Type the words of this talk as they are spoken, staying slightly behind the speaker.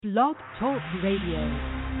Blog Talk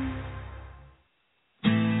Radio.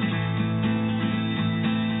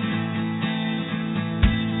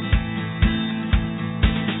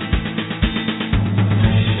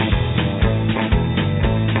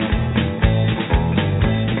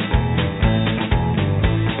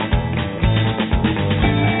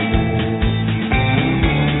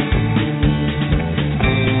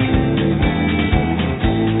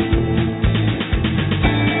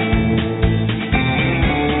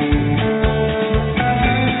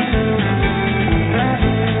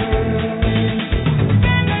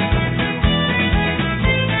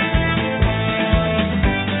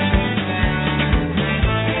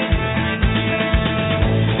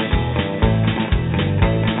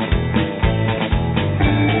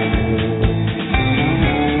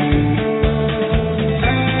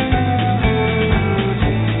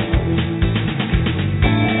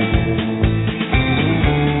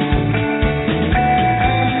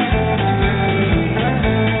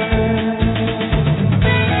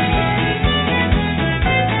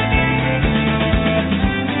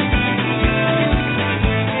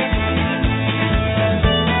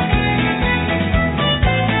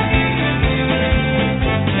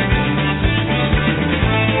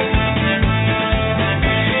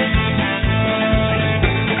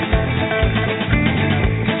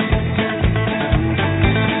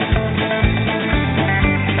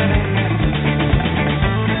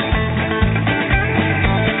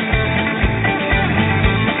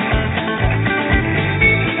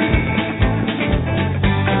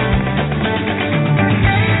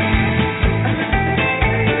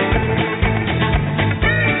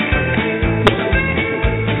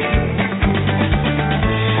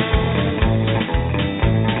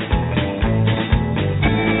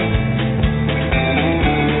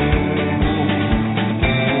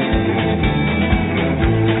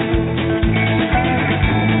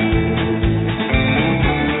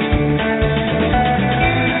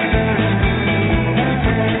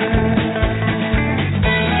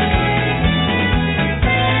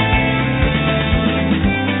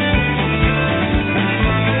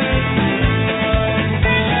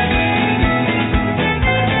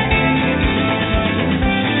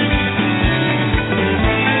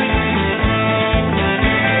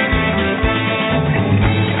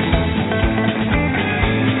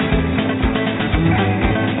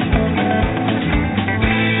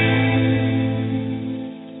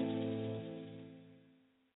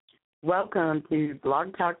 Welcome to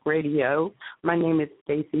Blog Talk Radio. My name is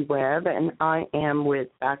Stacy Webb, and I am with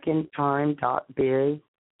backintime.biz.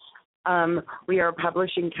 We are a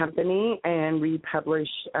publishing company, and we publish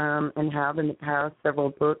and have in the past several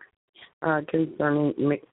books concerning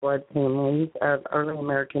mixed blood families of early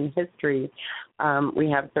American history. We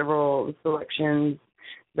have several selections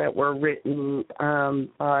that were written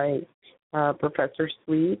by Professor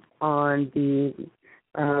Sweet on the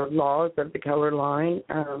laws of the color line,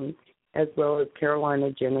 as well as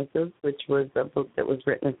Carolina Genesis, which was a book that was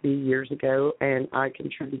written a few years ago, and I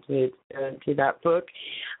contributed to that book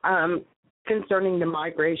concerning the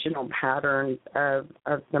migrational patterns of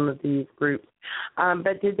some of these groups.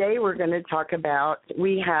 But today we're going to talk about,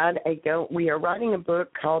 we are writing a book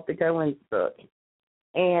called the Goins book,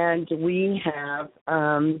 and we have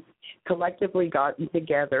collectively gotten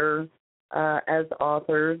together as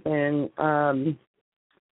authors and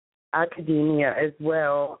academia as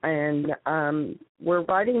well, and we're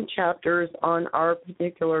writing chapters on our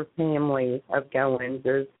particular family of Goins,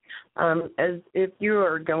 as if you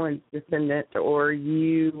are a Goins descendant or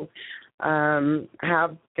you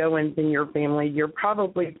have Goins in your family, you're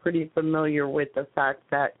probably pretty familiar with the fact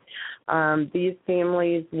that these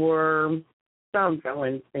families some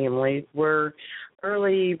Goins families were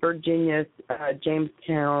early Virginia,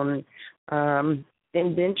 Jamestown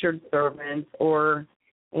indentured servants or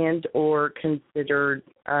considered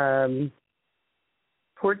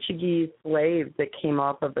Portuguese slaves that came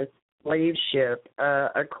off of a slave ship,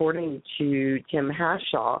 according to Tim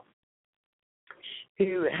Hashaw,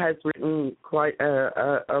 who has written quite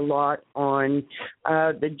a lot on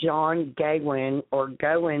the John Goins or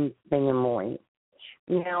Goins family.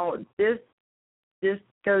 Now, this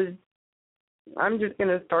goes, I'm just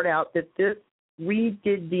going to start out that we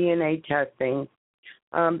did DNA testing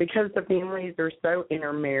because the families are so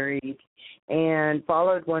intermarried and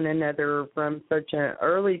followed one another from such an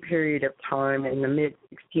early period of time in the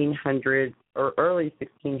mid-1600s or early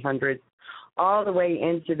 1600s all the way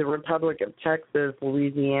into the Republic of Texas,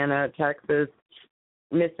 Louisiana, Texas,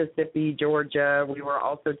 Mississippi, Georgia. We were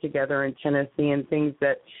also together in Tennessee, and things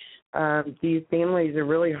that these families are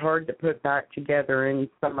really hard to put back together in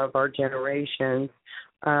some of our generations.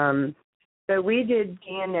 So we did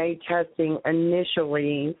DNA testing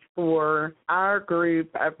initially for our group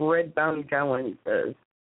of red-bone Goinses.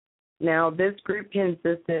 Now, this group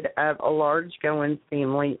consisted of a large Goins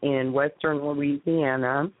family in western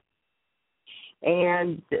Louisiana,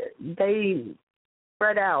 and they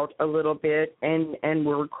spread out a little bit and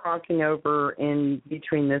were crossing over in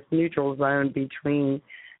between this neutral zone between,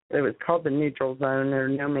 it was called the neutral zone or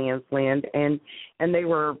no man's land, and they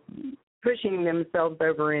were pushing themselves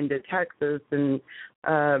over into Texas and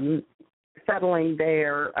settling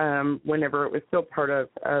there whenever it was still part of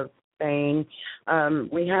Spain.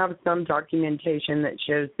 We have some documentation that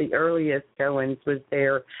shows the earliest Goins was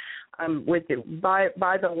there by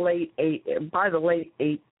the late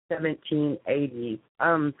 1780s.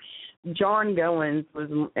 John Goins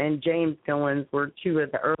and James Goins were two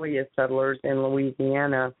of the earliest settlers in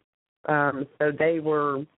Louisiana. So they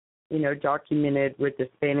were, documented with the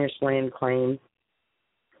Spanish land claims.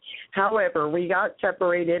 However, we got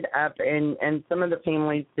separated up, and some of the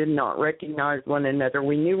families did not recognize one another.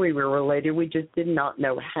 We knew we were related. We just did not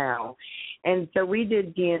know how. And so we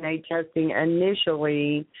did DNA testing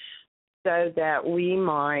initially so that we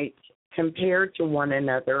might compare to one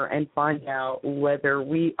another and find out whether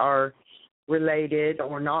we are related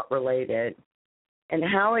or not related. And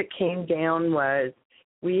how it came down was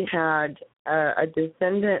we had a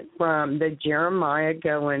descendant from the Jeremiah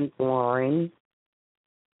Goins line,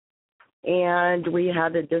 and we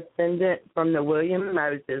had a descendant from the William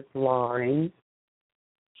Moses line,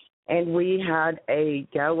 and we had a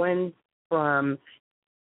Goins from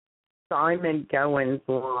Simon Goins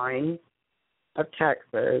line of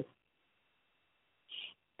Texas,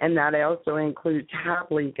 and that also includes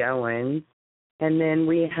Hapley Goins. And then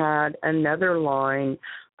we had another line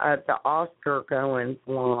of the Oscar Goins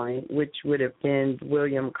line, which would have been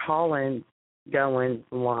William Collins Goins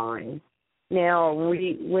line. Now,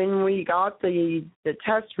 when we got the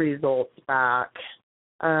test results back,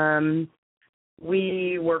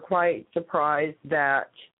 we were quite surprised that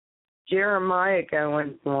Jeremiah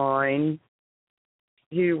Goins line,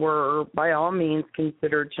 who were by all means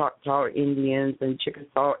considered Choctaw Indians and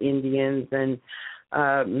Chickasaw Indians and,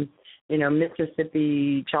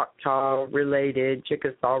 Mississippi Choctaw-related,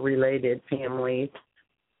 Chickasaw-related families,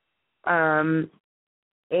 and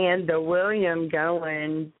the William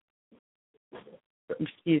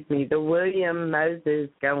Moses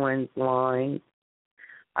Goins line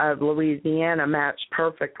of Louisiana matched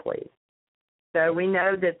perfectly. So we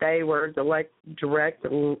know that they were direct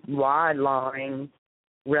line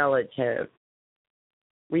relatives.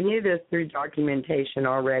 We knew this through documentation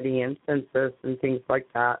already and census and things like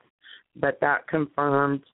that, but that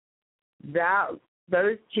confirmed that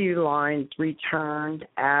those two lines returned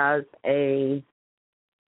as a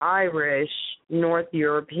Irish North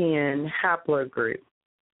European haplogroup.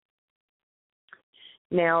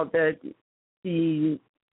 Now, the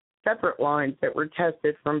separate lines that were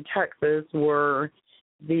tested from Texas were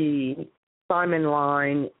the Simon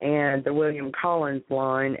line and the William Collins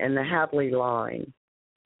line and the Hapley line.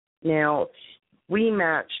 Now, we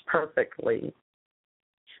matched perfectly.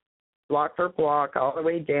 Block for block, all the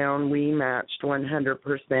way down, we matched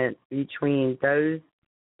 100% between those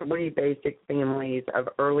three basic families of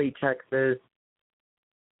early Texas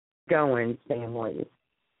Goins families.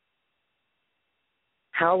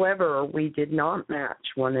 However, we did not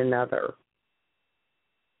match one another.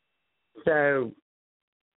 So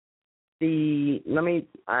let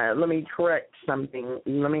me correct something.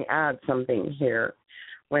 Let me add something here.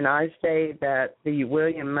 When I say that the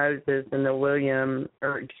William Moses and the William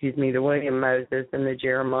Moses and the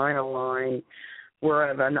Jeremiah line were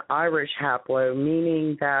of an Irish haplo,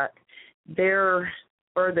 meaning that their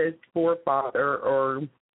furthest forefather or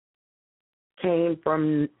came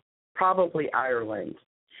from probably Ireland.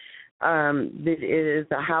 It is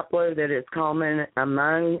a haplo that is common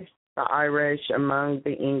among the Irish, among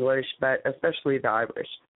the English, but especially the Irish.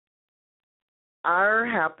 Our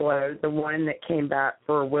haplo, the one that came back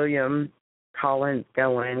for William Collins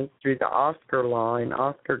Goins through the Oscar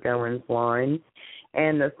Goins line,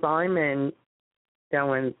 and the Simon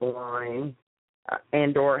Goins line,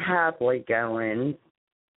 and or Hapley Goins,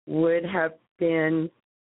 would have been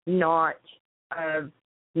not of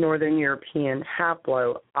Northern European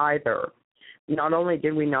haplo either. Not only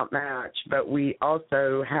did we not match, but we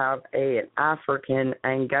also have an African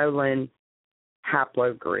Angolan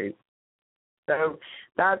haplogroup. So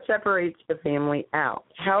that separates the family out.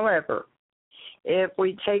 However, if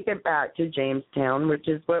we take it back to Jamestown, which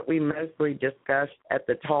is what we mostly discussed at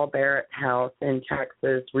the Tall Barrett house in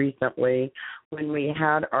Texas recently when we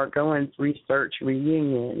had our Goins Research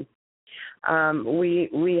reunion,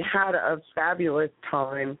 we had a fabulous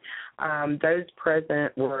time Those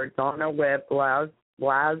present were Donna Webb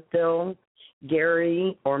Blasdell,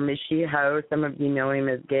 Gary or Michi Ho, some of you know him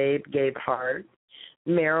as Gabe Hart,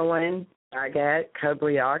 Marilyn Baguette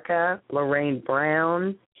Kobliaka, Lorraine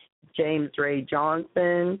Brown, James Ray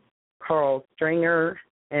Johnson, Carl Stringer,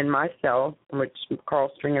 and myself, which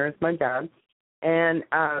Carl Stringer is my dad. And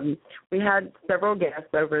we had several guests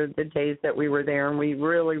over the days that we were there, and we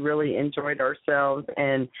really, really enjoyed ourselves.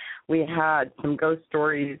 And we had some ghost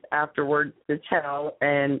stories afterwards to tell.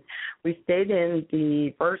 And we stayed in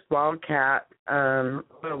the first Wildcat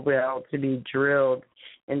well to be drilled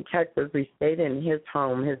in Texas. We stayed in his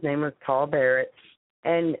home. His name was Paul Barrett.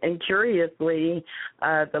 And curiously,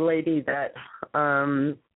 the lady that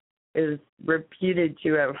is reputed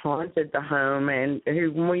to have haunted the home and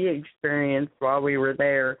whom we experienced while we were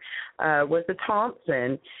there was a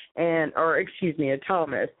Thompson, a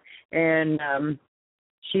Thomas. And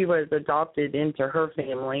she was adopted into her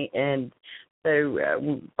family. And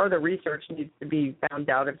so further research needs to be found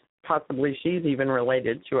out if possibly she's even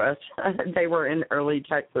related to us. They were in early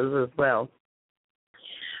Texas as well.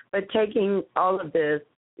 But taking all of this,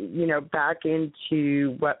 back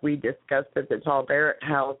into what we discussed at the Tall Barrett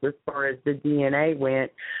house as far as the DNA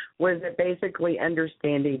went, was it basically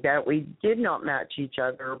understanding that we did not match each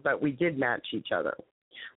other, but we did match each other.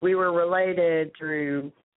 We were related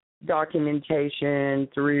through documentation,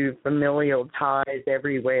 through familial ties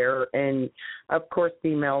everywhere, and of course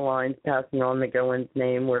female lines passing on the Goins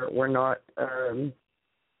name.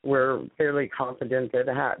 We're fairly confident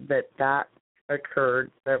that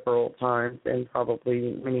occurred several times, and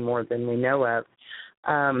probably many more than we know of,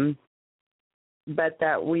 but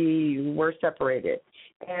that we were separated,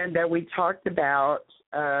 and that we talked about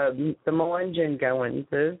the Melungeon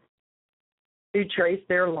Goinses, who traced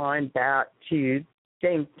their line back to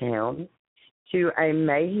Jamestown, to a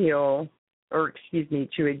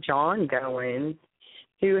John Goins,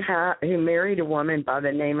 who married a woman by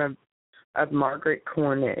the name of Margaret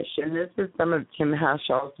Cornish. And this is some of Tim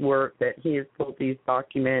Hashaw's work, that he has pulled these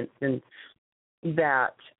documents, and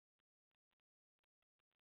that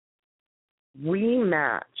we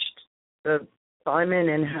matched the Simon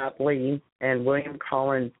and Hadley and William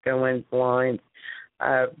Collins Goins lines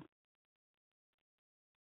of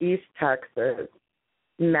East Texas,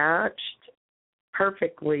 matched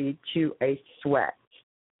perfectly to a Sweat,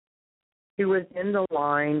 who was in the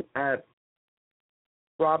line of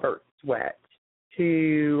Robert Sweat,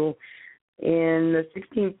 who in the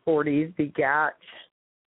 1640s begat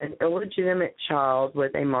an illegitimate child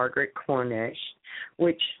with a Margaret Cornish,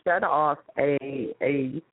 which set off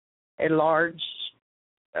a large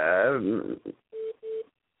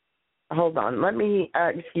hold on. Let me,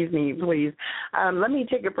 excuse me, please. Let me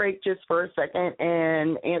take a break just for a second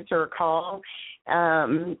and answer a call.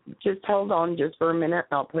 Just hold on just for a minute,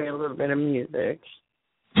 and I'll play a little bit of music.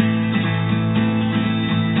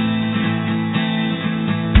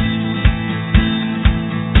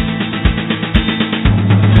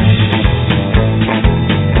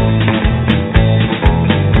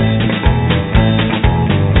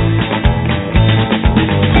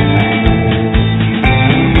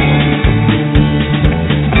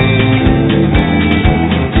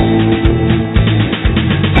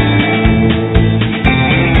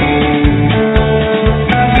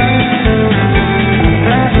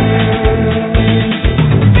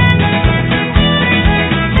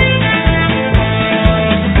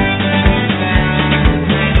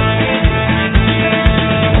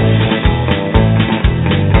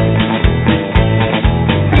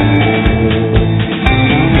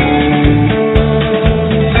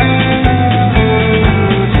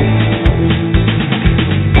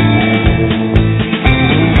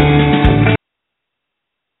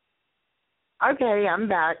 Okay, I'm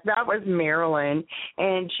back. That was Marilyn,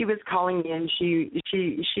 and she was calling in.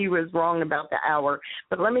 She was wrong about the hour,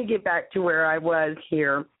 but let me get back to where I was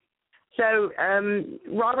here. So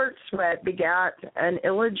Robert Sweat begat an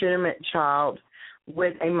illegitimate child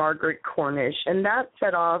with a Margaret Cornish, and that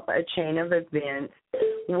set off a chain of events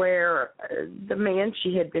where the man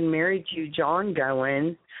she had been married to, John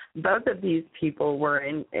Goins, both of these people were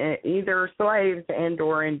in either slaves and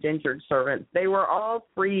or indentured servants. They were all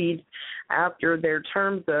freed after their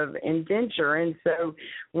terms of indenture, and so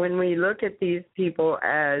when we look at these people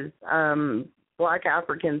as Black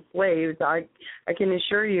African slaves, I can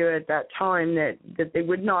assure you at that time that they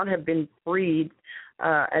would not have been freed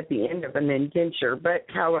at the end of an indenture. But,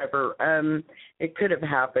 however, it could have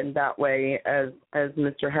happened that way, as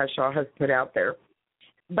Mr. Hashaw has put out there.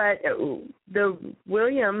 But the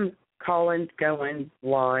William Collins Goins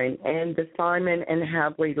line and the Simon and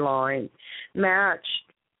Hadley line matched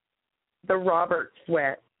the Robert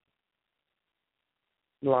Sweat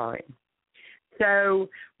line. So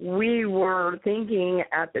we were thinking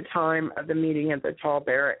at the time of the meeting at the Tall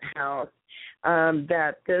Barrett house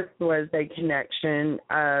that this was a connection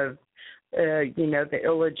of, the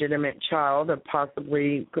illegitimate child of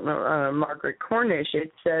possibly Margaret Cornish.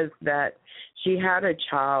 It says that she had a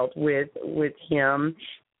child with him,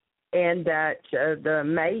 and that the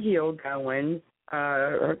Mayhew Goins,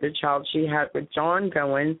 or the child she had with John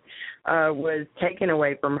Goins, was taken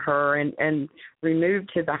away from her and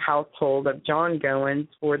removed to the household of John Goins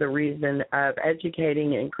for the reason of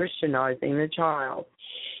educating and Christianizing the child.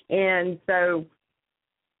 And so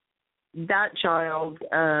that child,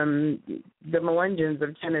 the Melungeons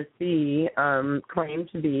of Tennessee, claimed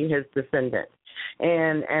to be his descendant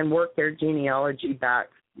and worked their genealogy back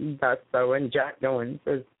thus so, and Jack Goins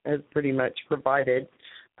has pretty much provided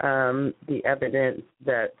the evidence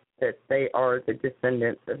that they are the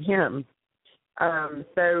descendants of him.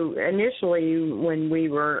 So initially, when we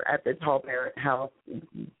were at the Tall Barrett house,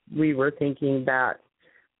 we were thinking that,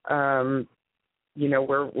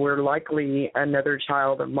 we're likely another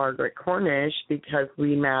child of Margaret Cornish because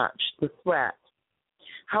we matched the sweat.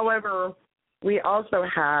 However, we also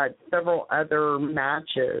had several other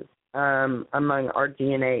matches among our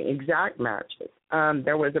DNA, exact matches.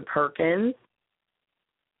 There was a Perkins.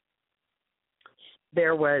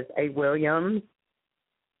 There was a Williams,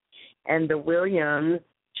 and the Williams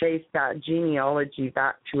chased that genealogy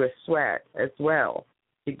back to a Sweat as well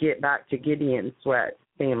to get back to Gideon Sweat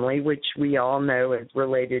family, which we all know is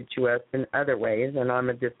related to us in other ways, and I'm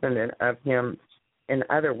a descendant of him in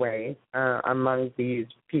other ways. Among these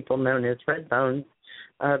people known as Redbones,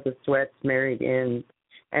 the Sweats married in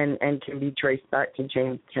and can be traced back to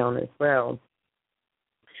Jamestown as well.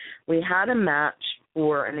 We had an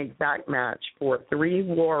exact match for 3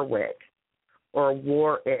 Warwick or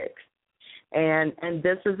Warwicks. And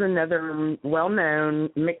this is another well-known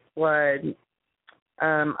mixed blood.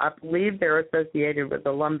 I believe they're associated with the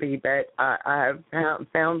Lumbee, but I have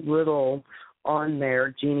found little on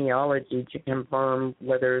their genealogy to confirm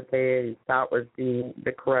whether that was the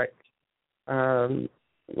correct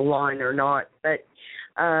line or not. But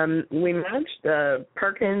we matched the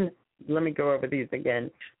Perkins. Let me go over these again.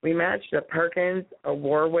 We matched a Perkins, a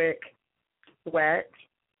Warwick, Sweat,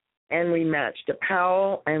 and we matched a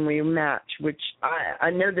Powell, and we matched, which I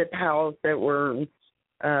know the Powells that were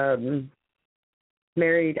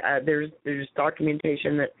married. There's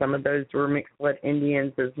documentation that some of those were mixed blood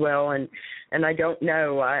Indians as well, and I don't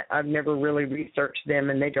know. I've never really researched them,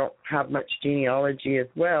 and they don't have much genealogy as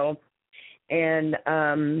well. And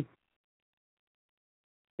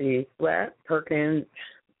the Sweat, Perkins,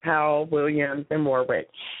 Powell, Williams, and Warwick,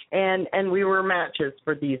 and we were matches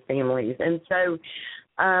for these families, and so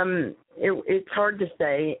it's hard to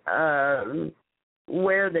say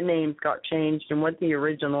where the names got changed and what the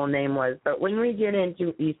original name was. But when we get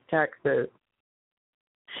into East Texas,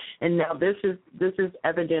 and now this is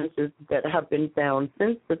evidences that have been found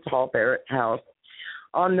since the Tall Barrett house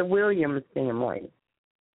on the Williams family,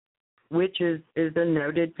 which is a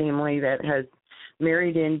noted family that has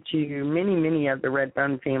married into many of the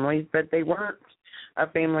Redbone families, but they weren't a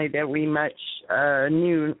family that we much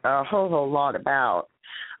knew a whole lot about.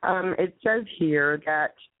 It says here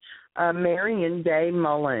that Marion Day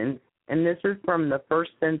Mullins, and this is from the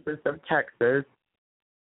first census of Texas.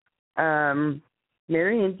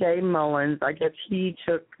 Marion Day Mullins, I guess he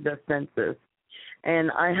took the census,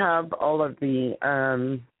 and I have all of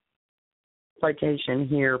the citation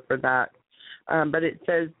here for that. But it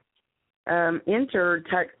says, enter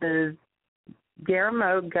Texas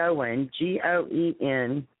Guillermo Goin,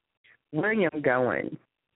 Goen, William Goin,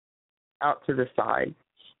 out to the side.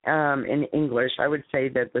 In English, I would say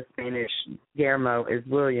that the Spanish Guillermo is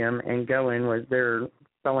William, and Goin was their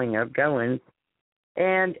spelling of Goins.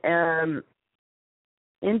 And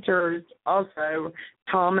enters also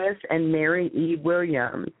Thomas and Mary E.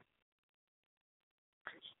 Williams,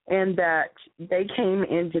 and that they came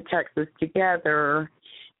into Texas together.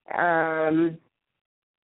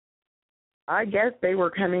 I guess they were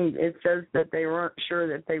coming, it says that they weren't sure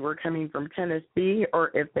that they were coming from Tennessee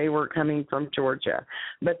or if they were coming from Georgia,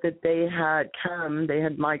 but that they had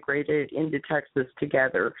migrated into Texas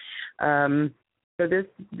together. So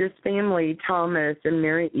this family, Thomas and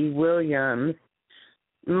Mary E. Williams,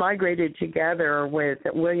 migrated together with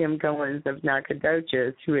William Goins of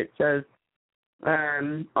Nacogdoches, who it says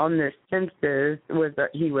on this census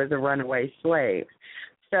he was a runaway slave.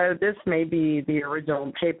 So this may be the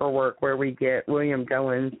original paperwork where we get William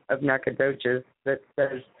Goins of Nacogdoches that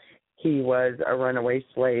says he was a runaway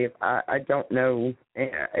slave. I don't know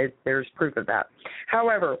if there's proof of that.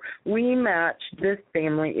 However, we matched this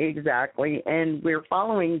family exactly, and we're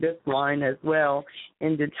following this line as well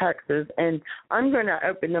into Texas. And I'm going to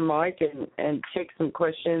open the mic and take some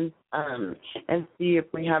questions and see if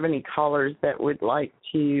we have any callers that would like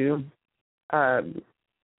to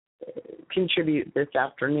contribute this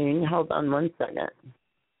afternoon. Hold on one second.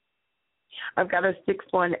 I've got a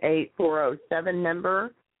 618-407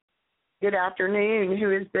 number. Good afternoon.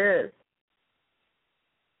 Who is this?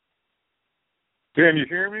 Can you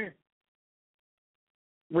hear me?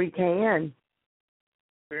 We can.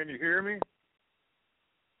 Can you hear me?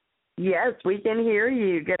 Yes, we can hear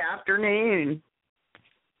you. Good afternoon.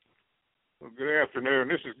 Well, good afternoon.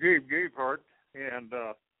 This is Gabe Gabehart, and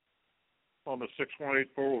on the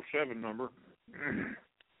 618-407 number.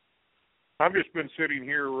 I've just been sitting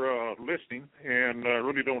here listening, and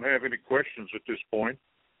really don't have any questions at this point.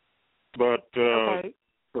 But Okay.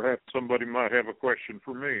 Perhaps somebody might have a question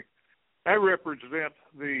for me. I represent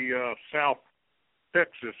the South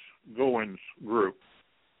Texas Goins group,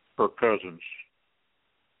 or cousins.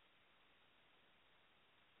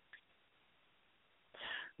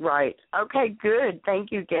 Right. Okay, good.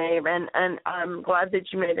 Thank you, Gabe. And I'm glad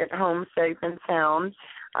that you made it home safe and sound.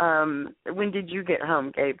 When did you get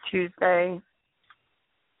home, Gabe? Tuesday?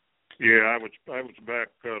 Yeah, I was back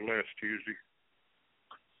last Tuesday.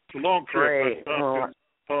 It's a long trip. Great. I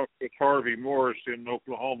talked with Harvey Morris in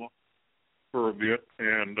Oklahoma for a bit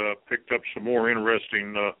and picked up some more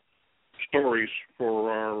interesting stories for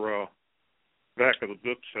our back of the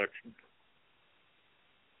book section.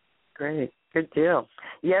 Great. Good deal.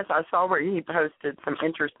 Yes, I saw where he posted some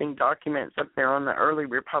interesting documents up there on the early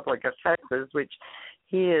Republic of Texas, which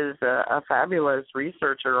he is a fabulous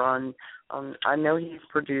researcher on. I know he's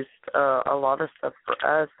produced a lot of stuff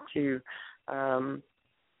for us to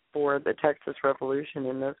for the Texas Revolution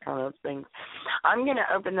and those kind of things. I'm going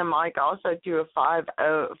to open the mic also to a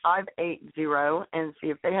 580 and see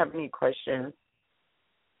if they have any questions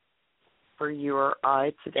for you or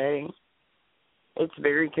I today. It's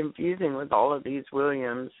very confusing with all of these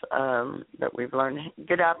Williams that we've learned.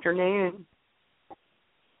 Good afternoon.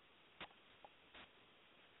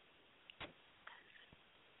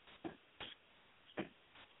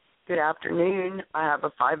 Good afternoon. I have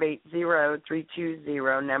a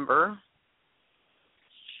 580-320 number.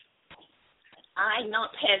 I don't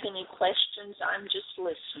have any questions. I'm just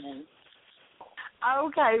listening.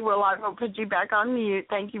 Okay, well, I will put you back on mute.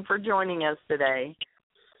 Thank you for joining us today.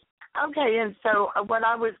 Okay, and so what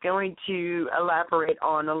I was going to elaborate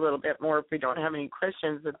on a little bit more, if we don't have any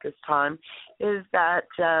questions at this time, is that,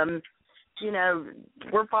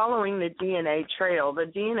 we're following the DNA trail. The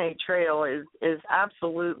DNA trail is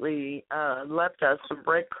absolutely left us some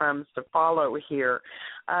breadcrumbs to follow here.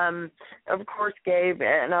 Of course, Gabe,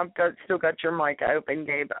 and still got your mic open,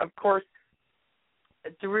 Gabe, of course,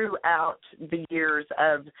 throughout the years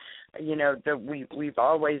of, we've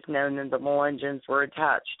always known that the Melungeons were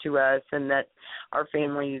attached to us and that our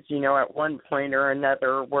families, at one point or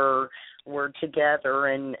another were together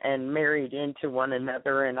and married into one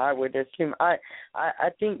another. And I would assume, I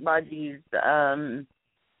think by these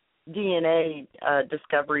DNA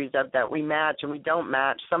discoveries of that we match and we don't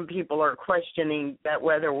match, some people are questioning that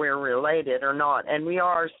whether we're related or not. And we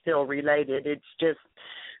are still related. It's just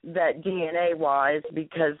that DNA-wise,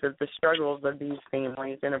 because of the struggles of these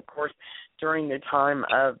families, and of course during the time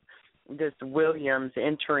of this Williams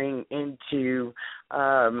entering into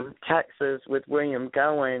Texas with William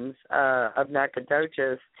Goins of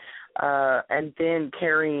Nacogdoches, and then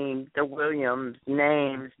carrying the Williams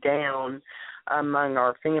names down among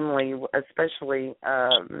our family, especially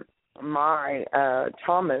my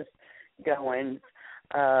Thomas Goins,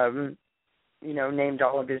 named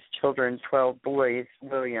all of his children 12 boys,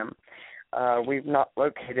 William. We've not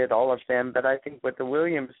located all of them, but I think with the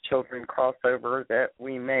Williams children crossover that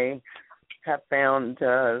we may have found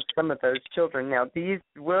some of those children. Now, these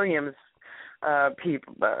Williams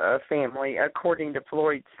family, according to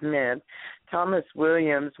Floyd Smith, Thomas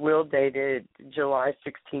Williams' will dated July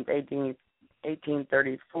 16,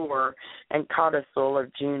 1834, and codicil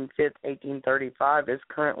of June 5, 1835 is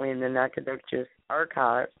currently in the Nacogdoches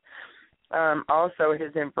archives. Also,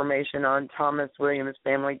 his information on Thomas Williams'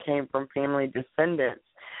 family came from family descendants,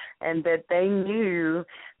 and that they knew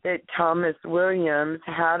that Thomas Williams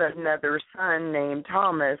had another son named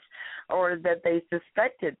Thomas, or that they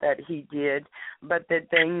suspected that he did, but that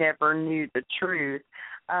they never knew the truth.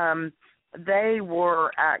 They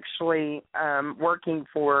were actually working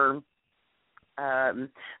for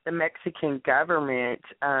the Mexican government.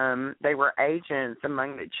 They were agents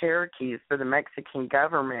among the Cherokees for the Mexican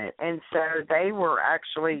government, and so they were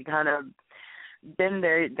actually kind of. Then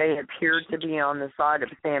they appeared to be on the side of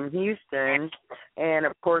Sam Houston, and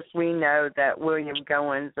of course we know that William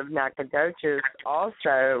Goins of Nacogdoches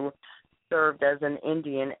also served as an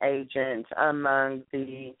Indian agent among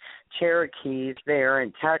the Cherokees there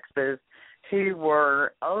in Texas, who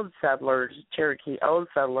were old settlers, Cherokee old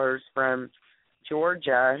settlers from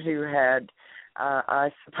Georgia, who had, I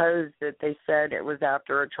suppose that they said it was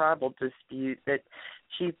after a tribal dispute that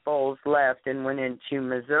Chief Bowles left and went into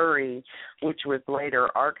Missouri, which was later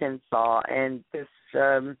Arkansas. And this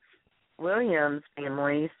Williams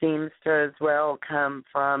family seems to as well come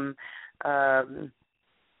from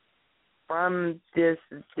this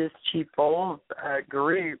Chief Bowles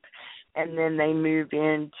group, and then they moved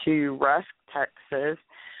into Rusk, Texas,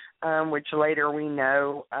 which later we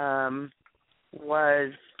know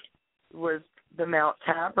was the Mount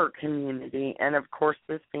Tabor community. And of course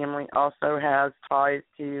this family also has ties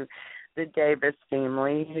to the Davis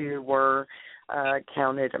family, who were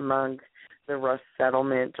counted among the Rusk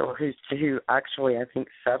settlement, or who actually I think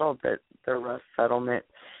settled the Rusk settlement.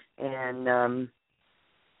 And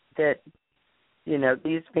that, you know,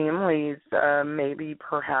 these families, maybe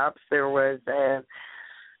perhaps there was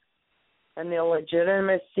an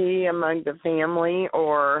illegitimacy among the family,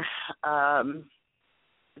 or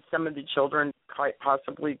some of the children quite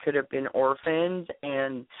possibly could have been orphaned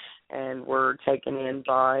and were taken in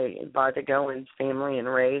by the Goins family and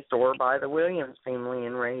raised, or by the Williams family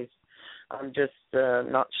and raised. I'm just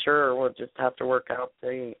not sure. We'll just have to work out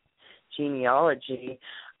the genealogy.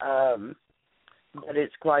 But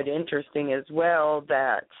it's quite interesting as well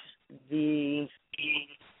that the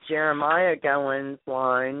Jeremiah Goins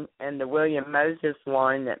line and the William Moses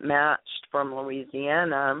line that matched from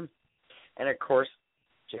Louisiana, and of course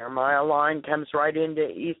Jeremiah line comes right into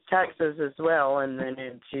East Texas as well, and then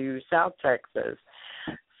into South Texas.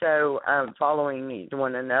 So following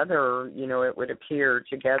one another, you know, it would appear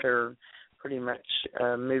together, pretty much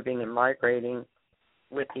moving and migrating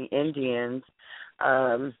with the Indians.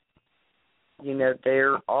 You know,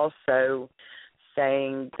 they're also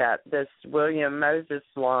saying that this William Moses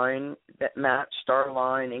line that matched our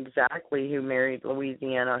line exactly, who married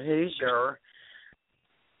Louisiana Hoosier,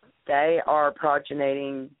 they are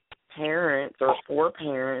progeniting parents or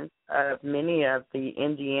foreparents of many of the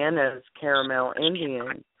Indiana's Caramel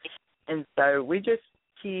Indians. And so we just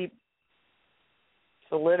keep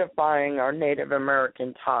solidifying our Native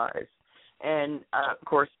American ties. And, of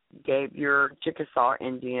course, Gabe, you're Chickasaw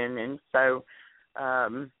Indian, and so,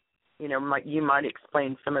 you know, you might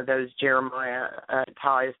explain some of those Jeremiah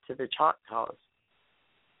ties to the Choctaws.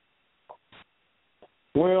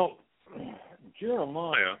 Well,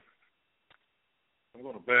 Jeremiah, I'm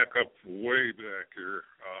going to back up way back here.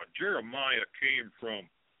 Jeremiah came from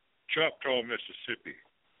Choctaw, Mississippi,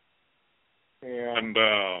 and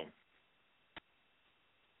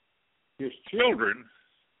his children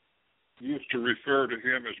used to refer to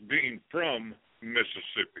him as being from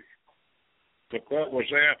Mississippi. But that was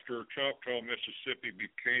after Choctaw, Mississippi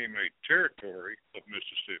became a territory of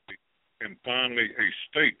Mississippi and finally a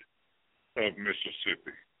state of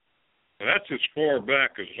Mississippi. Now, that's as far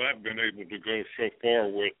back as I've been able to go so far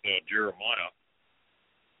with Jeremiah.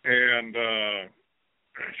 And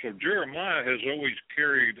so Jeremiah has always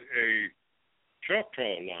carried a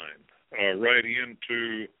Choctaw line right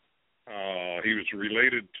into he was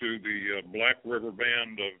related to the Black River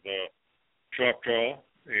Band of Choctaw,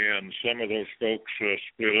 and some of those folks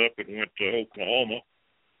split up and went to Oklahoma,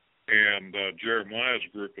 and Jeremiah's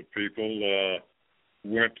group of people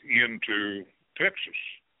went into Texas.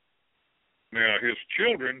 Now, his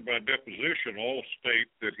children, by deposition, all state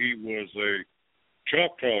that he was a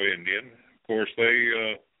Choctaw Indian. Of course,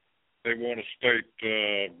 they want to state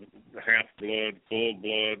half-blood,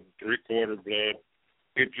 full-blood, three-quarter blood.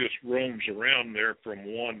 It just roams around there from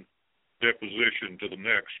one deposition to the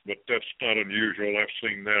next, but that's not unusual. I've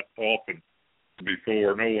seen that often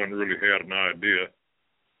before. No one really had an idea.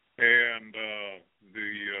 And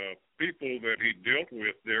the people that he dealt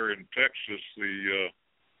with there in Texas, the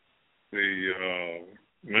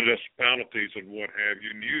municipalities and what have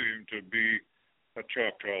you, knew him to be a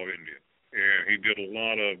Choctaw Indian, and he did a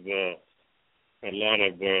lot of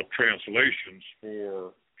translations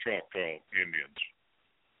for Choctaw Indians.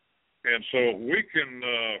 And so we can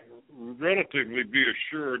relatively be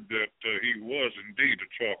assured that he was indeed a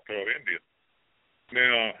Choctaw Indian.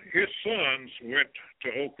 Now, his sons went to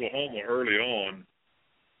Oklahoma early on,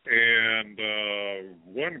 and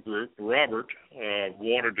one group, Robert,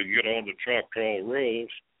 wanted to get on the Choctaw rolls,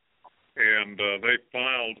 and they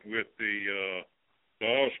filed with the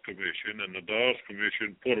Dawes Commission, and the Dawes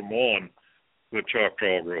Commission put them on the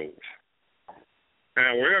Choctaw Rolls.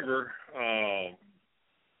 However,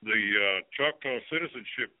 the Choctaw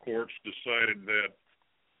Citizenship Courts decided that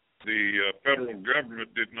the federal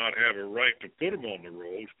government did not have a right to put them on the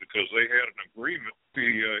rolls because they had an agreement with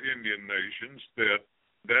the Indian nations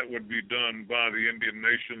that would be done by the Indian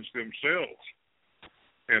nations themselves.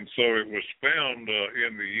 And so it was found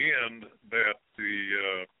in the end that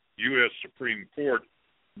the U.S. Supreme Court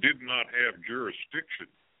did not have jurisdiction,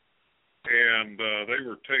 and they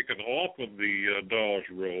were taken off of the Dawes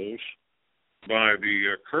Rolls by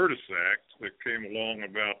the Curtis Act that came along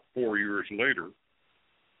about 4 years later.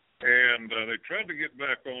 And they tried to get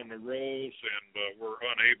back on the rolls and were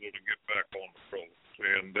unable to get back on the rolls.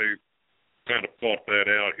 And they kind of fought that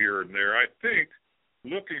out here and there. I think,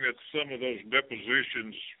 looking at some of those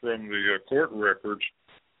depositions from the court records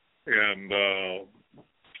and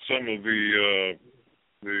some of the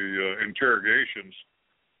interrogations,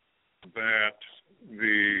 that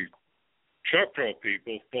the Choctaw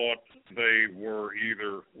people thought they were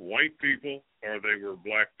either white people or they were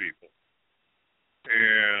black people,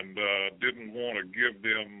 and didn't want to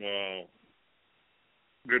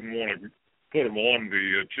put them on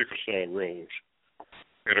the Chickasaw rolls.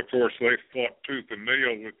 And of course, they fought tooth and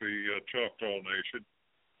nail with the Choctaw Nation,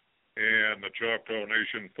 and the Choctaw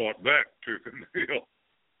Nation fought back tooth and nail,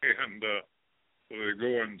 and the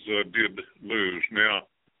Goins did lose. Now,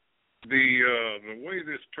 the way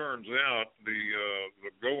this turns out, the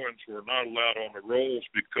Goins were not allowed on the rolls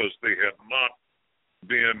because they had not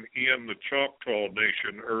been in the Choctaw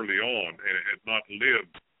Nation early on and had not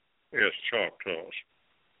lived as Choctaws.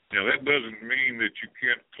 Now, that doesn't mean that you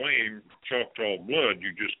can't claim Choctaw blood.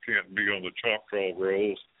 You just can't be on the Choctaw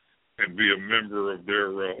rolls and be a member of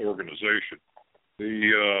their organization.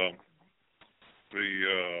 The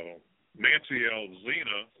Nancy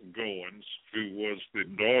Alzina Goins, who was the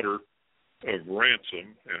daughter of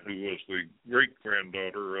Ransom and who was the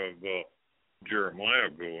great-granddaughter of Jeremiah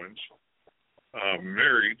Goins,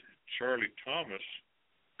 married Charlie Thomas,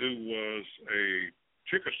 who was a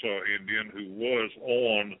Chickasaw Indian who was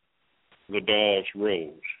on the Dawes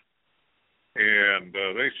Rolls. And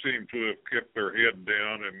they seem to have kept their head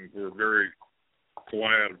down and were very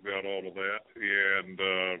quiet about all of that, and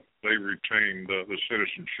they retained the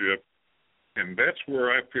citizenship. And that's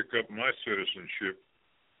where I pick up my citizenship.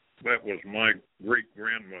 That was my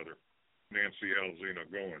great-grandmother, Nancy Alzina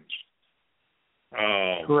Goins.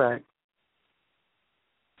 Correct.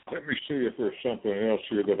 Let me see if there's something else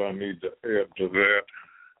here that I need to add to that.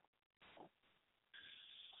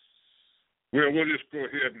 Well, we'll just go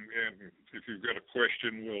ahead and if you've got a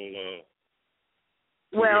question,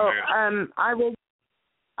 I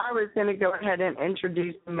was going to go ahead and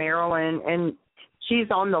introduce Marilyn, and she's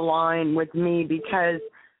on the line with me because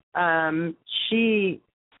she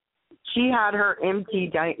had her empty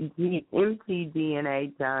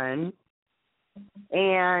DNA done,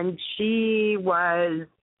 and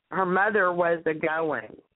her mother was a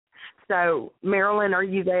Goins. So, Marilyn, are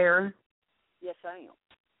you there? Yes, I am.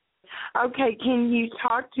 Okay, can you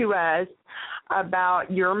talk to us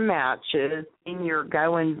about your matches in your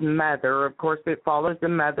Goins mother? Of course, it follows the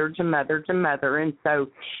mother to mother to mother, and so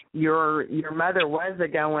your mother was a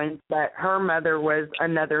Goins, but her mother was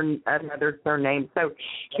another surname. So,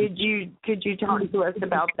 could you talk to us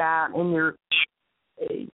about that? And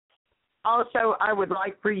also, I would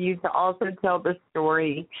like for you to also tell the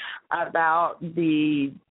story about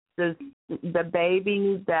the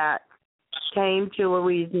baby that came to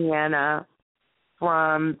Louisiana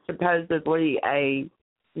from supposedly a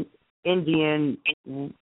Indian.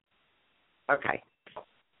 Okay.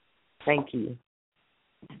 Thank you.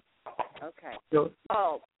 Okay. So,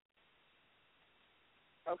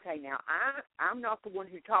 okay. Now I'm not the one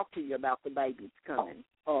who talked to you about the babies coming.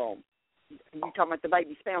 You talking about the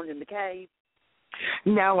babies found in the cave?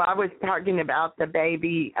 No, I was talking about the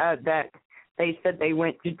baby that they said they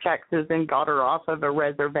went to Texas and got her off of a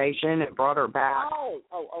reservation and brought her back.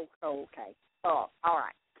 Okay. All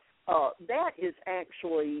right. That is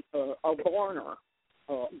actually a Varner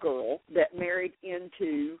girl that married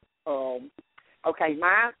into.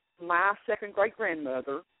 My second great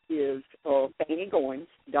grandmother is Fanny Goins,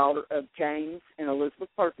 daughter of James and Elizabeth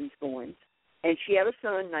Perkins Goins, and she had a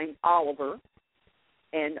son named Oliver,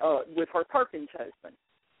 and with her Perkins husband.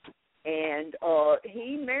 And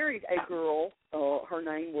he married a girl, her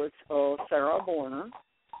name was Sarah Warner,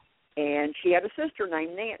 and she had a sister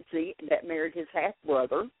named Nancy that married his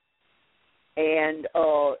half-brother. And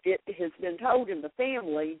it has been told in the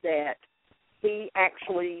family that he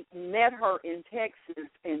actually met her in Texas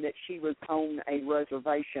and that she was on a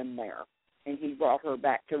reservation there. And he brought her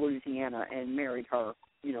back to Louisiana and married her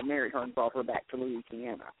and brought her back to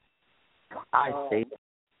Louisiana. I see.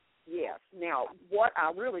 Yes. Now, what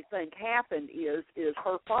I really think happened is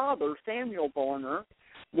her father, Samuel Barner,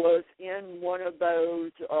 was in one of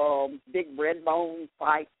those big red bone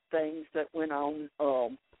fight things that went on.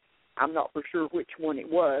 I'm not for sure which one it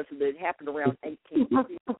was, but it happened around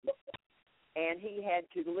 1850. And he had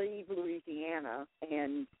to leave Louisiana,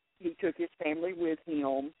 and he took his family with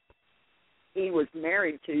him. He was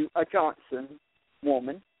married to a Johnson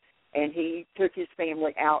woman, and he took his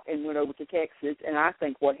family out and went over to Texas. And I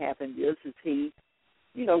think what happened is he,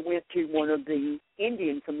 went to one of the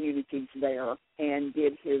Indian communities there and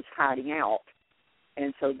did his hiding out.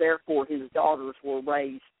 And so, therefore, his daughters were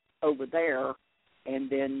raised over there and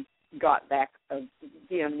then got back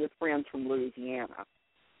again with friends from Louisiana.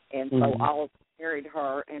 And so Oliver married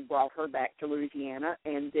her and brought her back to Louisiana.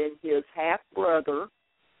 And then his half-brother,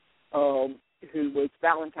 who was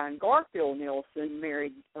Valentine Garfield Nelson,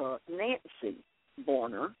 married Nancy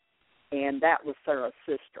Barner, and that was Sarah's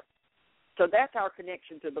sister. So that's our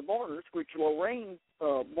connection to the Barners, which Lorraine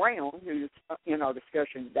Brown, who's in our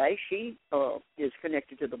discussion today, she is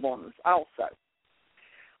connected to the Barners also.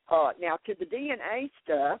 Now, to the DNA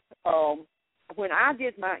stuff, when I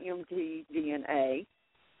did my MD DNA,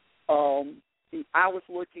 I'm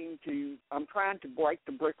trying to break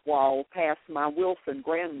the brick wall past my Wilson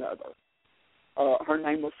grandmother. Her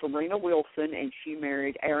name was Serena Wilson, and she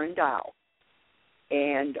married Aaron Dial.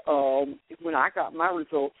 And when I got my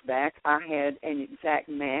results back, I had an exact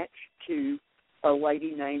match to a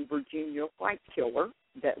lady named Virginia Whitekiller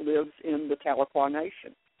that lives in the Tahlequah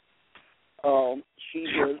Nation. She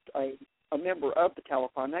was a member of the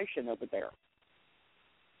Tahlequah Nation over there.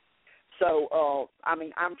 So,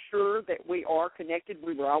 I'm sure that we are connected.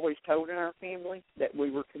 We were always told in our family that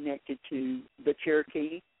we were connected to the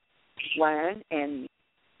Cherokee line, and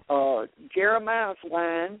Jeremiah's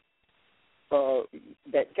line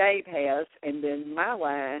that Gabe has, and then my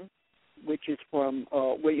line, which is from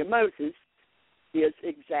William Moses, is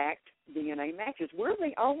exact DNA matches. We're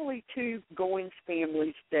the only two Goins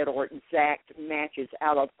families that are exact matches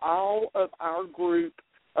out of all of our group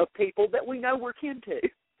of people that we know we're kin to.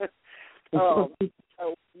 So,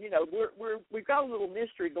 we've got a little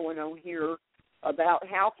mystery going on here about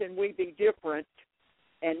how can we be different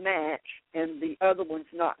and match, and the other one's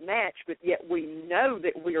not match, but yet we know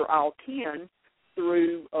that we are all kin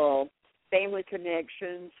through family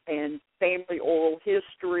connections and family oral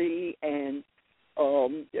history and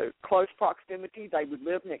close proximity. They would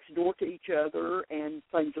live next door to each other and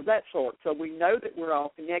things of that sort. So we know that we're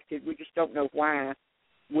all connected. We just don't know why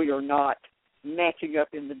we are not matching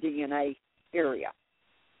up in the DNA area.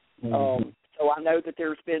 So I know that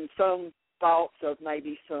there's been some thoughts of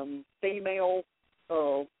maybe some female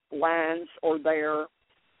lines are there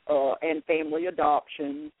and family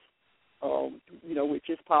adoptions, which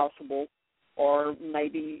is possible. Or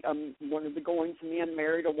maybe one of the Goins men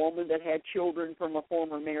married a woman that had children from a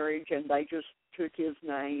former marriage, and they just took his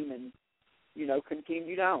name and,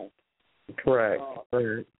 continued on. Correct.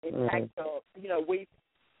 In fact, we,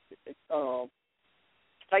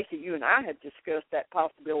 Stacey, you and I have discussed that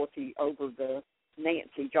possibility over the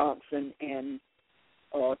Nancy Johnson and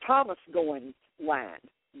Thomas Goins line,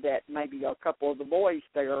 that maybe a couple of the boys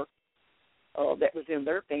there that was in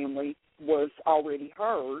their family was already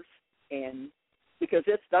hers, and because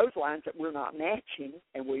it's those lines that we're not matching,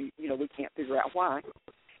 and we can't figure out why.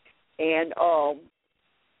 And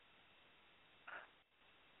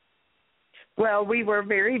well, we were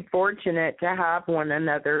very fortunate to have one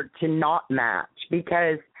another to not match,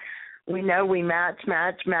 because we know we match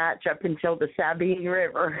up until the Sabine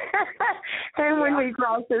River. And when we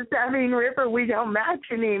cross the Sabine River, we don't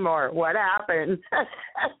match anymore. What happened?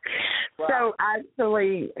 So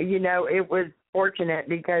actually, it was fortunate,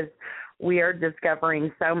 because we are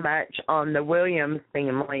discovering so much on the Williams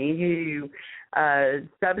family, who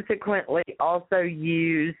subsequently also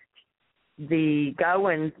used the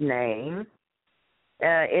Goins name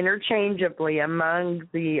interchangeably among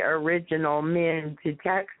the original men to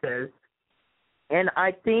Texas. And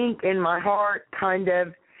I think in my heart kind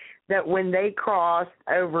of that when they crossed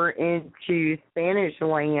over into Spanish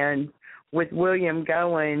land with William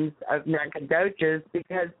Goins of Nacogdoches,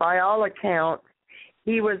 because by all accounts,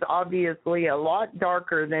 he was obviously a lot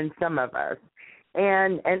darker than some of us.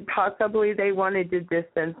 And possibly they wanted to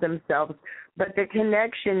distance themselves. But the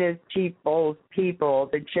connection is Chief Bull's people,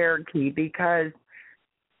 the Cherokee, because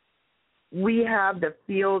we have the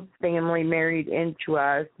Fields family married into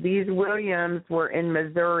us. These Williams were in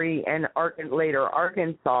Missouri and later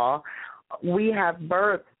Arkansas. We have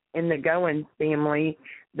births in the Goins family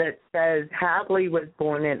that says Hadley was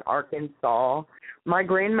born in Arkansas. My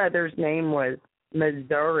grandmother's name was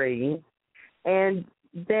Missouri. And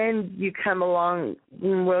then you come along,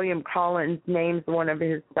 William Collins names one of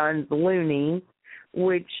his sons Looney,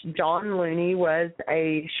 which John Looney was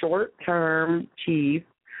a short-term chief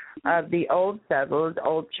of the old settlers,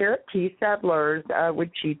 old Cherokee settlers with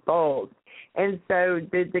Chief Bowles. And so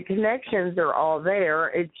the connections are all there.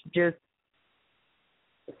 It's just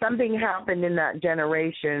something happened in that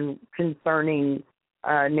generation concerning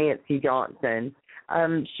Nancy Johnson.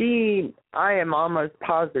 I am almost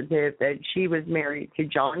positive that she was married to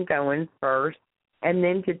John Goins first and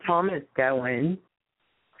then to Thomas Goins,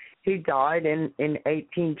 who died in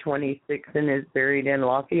 1826 and is buried in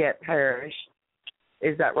Lafayette Parish.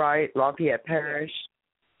 Is that right? Lafayette Parish.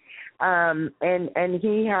 And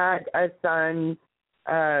he had a son,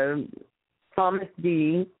 Thomas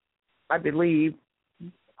D., I believe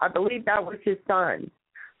that was his son.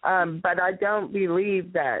 But I don't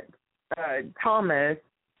believe that Thomas,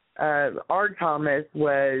 our Thomas,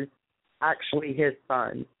 was actually his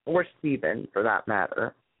son, or Stephen for that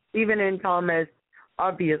matter. Stephen and Thomas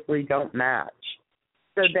obviously don't match.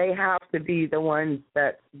 So they have to be the ones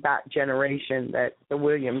that generation that the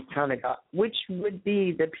Williams kind of got, which would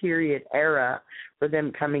be the period era for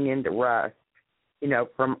them coming into Rust,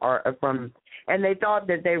 from and they thought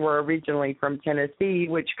that they were originally from Tennessee,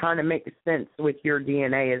 which kind of makes sense with your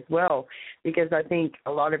DNA as well, because I think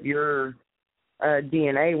a lot of your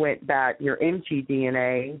DNA went back, your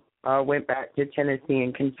mtDNA went back to Tennessee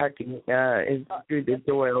and Kentucky through the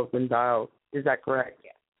Doyles and Dials. Is that correct?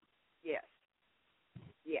 Yes.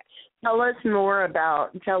 Yes. Tell us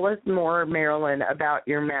more, Marilyn, about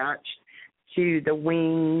your match to the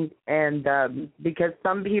Wing, and because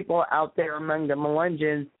some people out there among the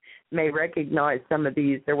Melungeons may recognize some of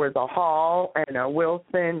these. There was a Hall and a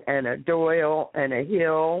Wilson and a Doyle and a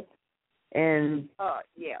Hill, and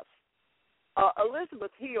yes,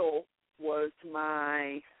 Elizabeth Hill was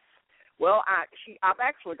my. Well, I've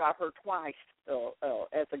actually got her twice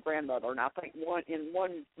as a grandmother, and I think in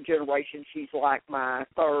one generation she's like my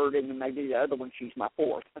third, and then maybe the other one she's my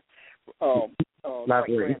fourth.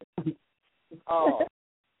 Lovely.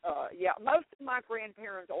 Yeah, most of my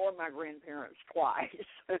grandparents are my grandparents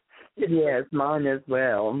twice. Yes, mine as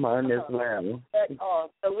well. But,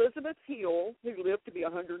 Elizabeth Hill, who lived to be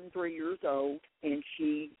 103 years old, and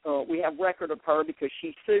we have record of her because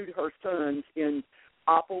she sued her sons in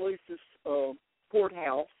Opelousas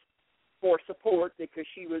courthouse for support because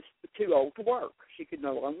she was too old to work. She could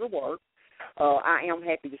no longer work. I am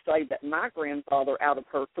happy to say that my grandfather, out of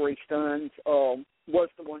her three sons, was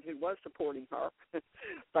the one who was supporting her.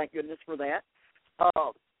 Thank goodness for that.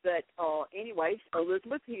 Anyways,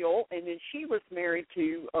 Elizabeth Hill, and then she was married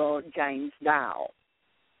to James Dow.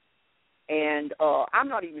 And I'm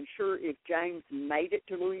not even sure if James made it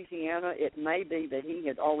to Louisiana. It may be that he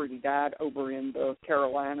had already died over in the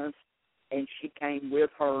Carolinas, and she came with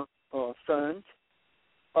her sons.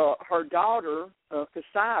 Her daughter,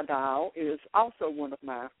 Keziah Dow, is also one of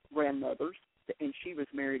my grandmothers, and she was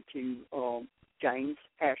married to James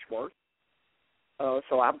Ashworth.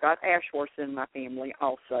 So I've got Ashworths in my family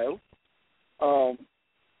also.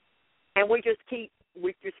 And we just keep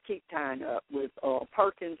tying up with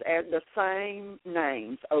Perkins and the same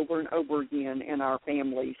names over and over again in our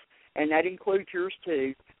families, and that includes yours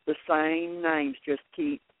too. The same names just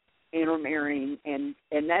keep intermarrying, and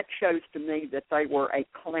that shows to me that they were a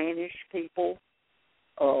clannish people.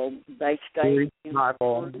 They stayed very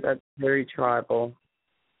tribal. That's very tribal.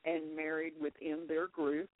 And married within their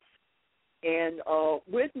groups. And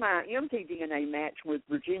with my mtDNA match with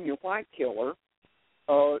Virginia Whitekiller,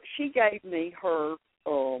 she gave me her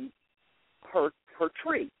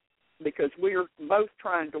tree, because we're both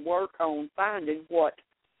trying to work on finding what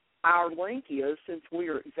our link is, since we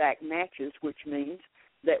are exact matches, which means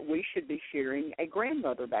that we should be sharing a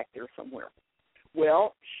grandmother back there somewhere.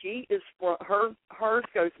 Well, she is hers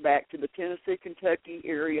goes back to the Tennessee, Kentucky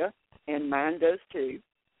area, and mine does too.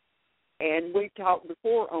 And we talked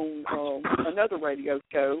before on another radio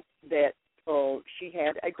show that she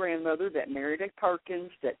had a grandmother that married a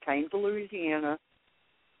Perkins that came to Louisiana.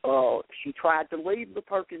 She tried to leave the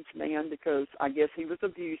Perkins man because I guess he was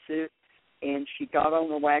abusive, and she got on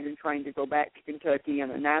the wagon train to go back to Kentucky,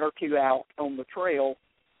 and a night or two out on the trail,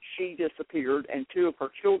 she disappeared, and two of her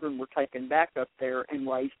children were taken back up there and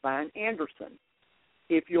raised by an Anderson.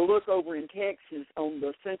 If you look over in Texas on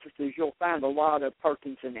the censuses, you'll find a lot of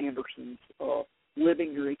Perkins and Andersons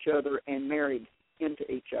living near each other and married into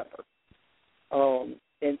each other. And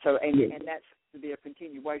that's to be a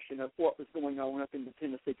continuation of what was going on up in the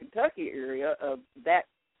Tennessee, Kentucky area of that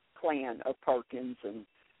clan of Perkins and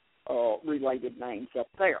related names up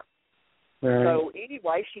there. Right. So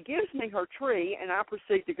anyway, she gives me her tree, and I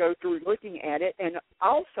proceed to go through looking at it. And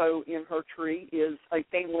also in her tree is a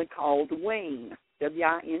family called Wing,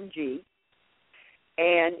 W-I-N-G.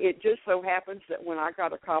 And it just so happens that when I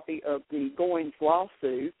got a copy of the Goins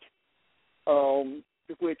lawsuit,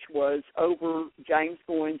 which was over James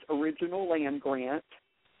Goins' original land grant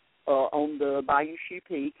on the Bayou Shoe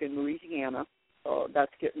Peak in Louisiana,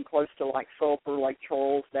 that's getting close to like Sulphur, Lake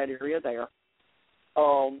Charles, that area there.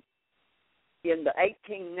 In the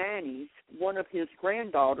 1890s, one of his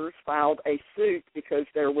granddaughters filed a suit because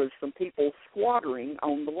there was some people squattering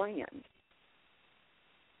on the land.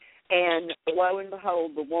 And lo and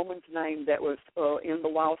behold, the woman's name that was in the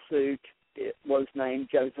lawsuit was named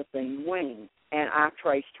Josephine Wing, and I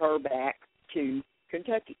traced her back to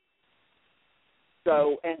Kentucky.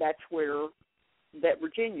 So, and that's where that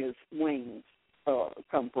Virginia's wings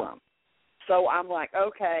come from. So I'm like,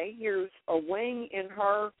 okay, here's a wing in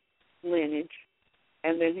her lineage,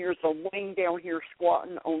 and then here's a wing down here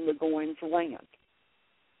squatting on the Goins land.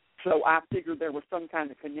 So I figured there was some kind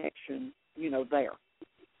of connection, there.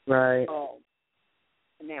 Right.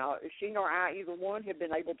 Now, she nor I, either one, have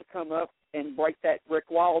been able to come up and break that brick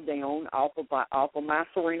wall down off of my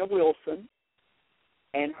Serena Wilson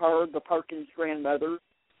and her, the Perkins grandmother,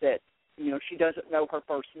 that, she doesn't know her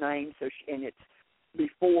first name, and it's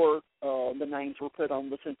before the names were put on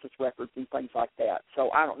the census records and things like that. So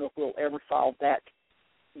I don't know if we'll ever solve that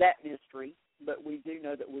mystery, but we do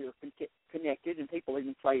know that we are connected, and people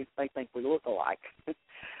even say they think we look alike.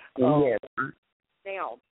 Yes.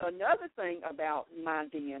 Now, another thing about my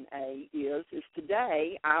DNA is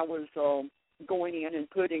today I was going in and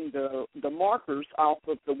putting the markers off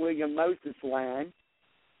of the William Moses line,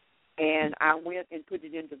 and I went and put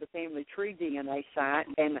it into the family tree DNA site,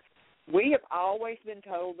 and we have always been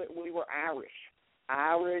told that we were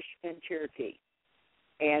Irish and Cherokee.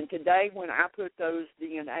 And today when I put those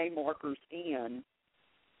DNA markers in,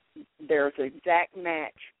 there's an exact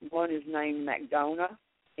match. One is named MacDonagh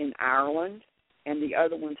in Ireland, and the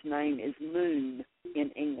other one's name is Moon in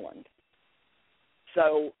England.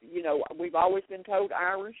 So, we've always been told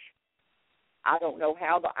Irish. I don't know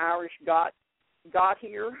how the Irish got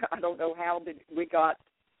here. I don't know how we got,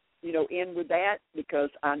 in with that, because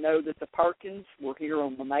I know that the Perkins were here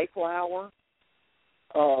on the Mayflower.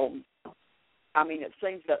 It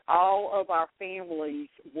seems that all of our families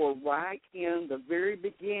were right in the very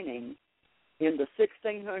beginning, in the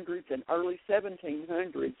 1600s and early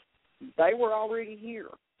 1700s. They were already here.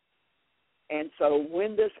 And so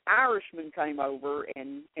when this Irishman came over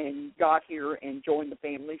and got here and joined the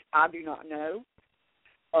families, I do not know.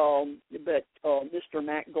 But Mr.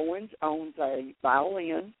 Mac Goins owns a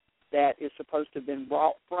violin that is supposed to have been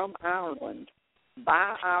brought from Ireland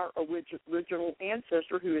by our original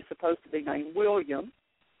ancestor, who is supposed to be named William.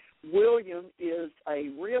 William is a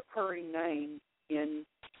reoccurring name in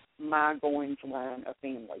my Goins line of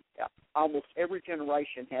family. Almost every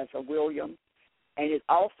generation has a William, and it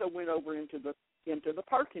also went over into the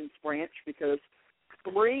Perkins branch, because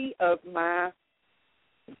three of my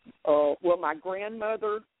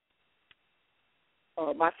grandmother,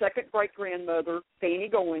 my second great grandmother Fanny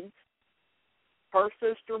Goins, her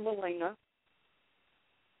sister Melina,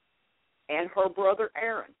 and her brother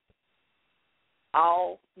Aaron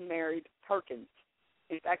all married Perkins.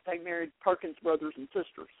 In fact, they married Perkins brothers and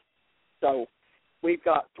sisters. So we've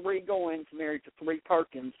got three Goins married to three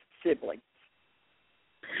Perkins siblings.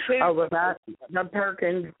 The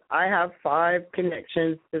Perkins, I have 5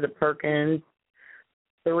 connections to the Perkins.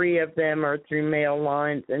 3 of them are through male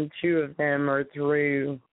lines, and 2 of them are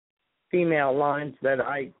through female lines that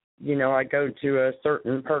I go to a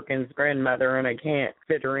certain Perkins grandmother, and I can't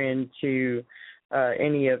fit her into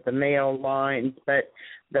any of the male lines. But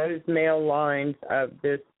those male lines of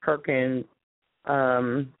this Perkins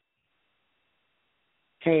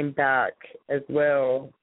came back as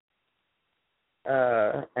well,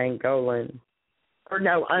 Angolan. Or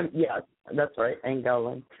no, that's right,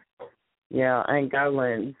 Angolan. Yeah,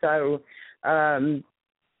 Angolan. So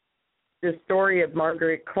the story of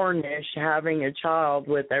Margaret Cornish having a child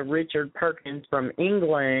with a Richard Perkins from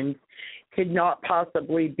England could not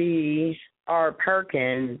possibly be our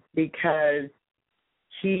Perkins, because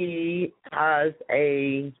he has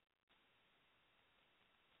a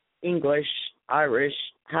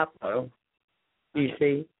English-Irish haplo, you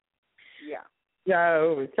see? Yeah.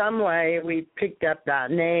 So some way we picked up that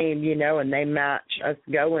name, and they match us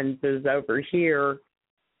Goinses over here.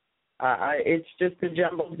 It's just a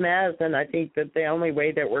jumbled mess, and I think that the only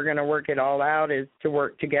way that we're going to work it all out is to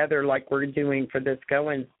work together like we're doing for this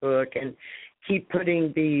Goins book and keep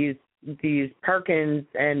putting these Perkins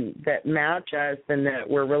and that match us and that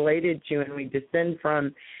we're related to and we descend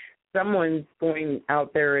from. Someone's going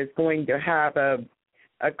out there is going to have a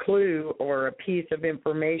clue or a piece of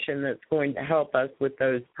information that's going to help us with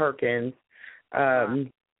those Perkins.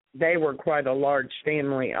 They were quite a large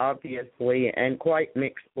family, obviously, and quite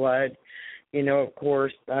mixed blood. Of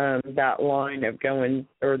course, that line of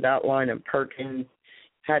that line of Perkins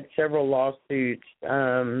had several lawsuits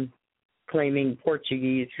claiming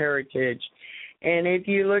Portuguese heritage. And if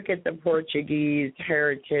you look at the Portuguese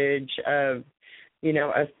heritage of,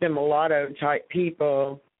 assimilado type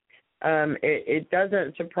people, it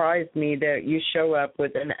doesn't surprise me that you show up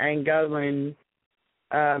with an Angolan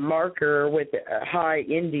marker with a high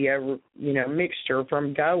India, mixture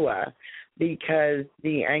from Goa, because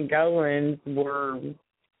the Angolans were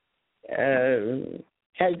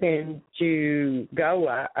taken to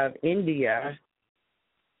Goa of India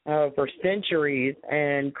for centuries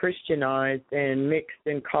and Christianized and mixed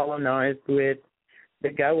and colonized with the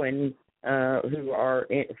Goins who are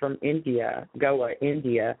from India, Goa,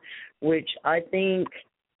 India, which I think,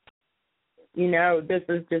 this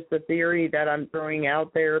is just a theory that I'm throwing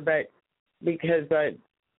out there, but because,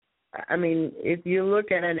 if you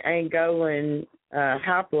look at an Angolan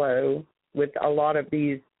haplo with a lot of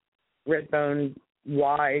these red bone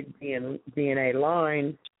Y DNA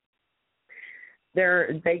lines,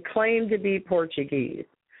 they claim to be Portuguese,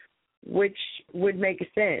 which would make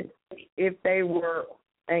sense if they were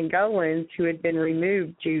Angolans who had been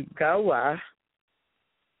removed to Goa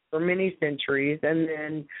for many centuries and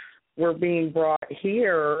then were being brought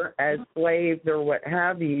here as slaves or what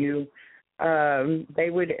have you. They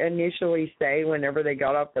would initially say whenever they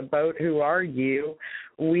got off the boat, "Who are you?"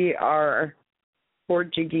 "We are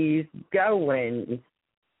Portuguese Goins.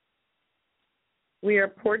 We are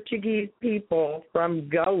Portuguese people from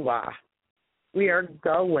Goa. We are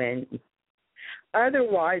Goins."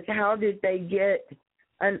 Otherwise, how did they get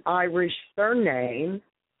an Irish surname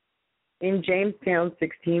in Jamestown,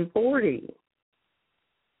 1640?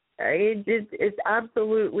 It's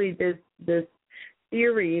absolutely this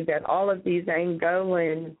theory that all of these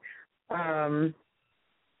Angolan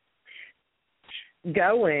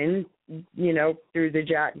Goins, through the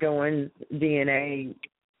Jack Goins DNA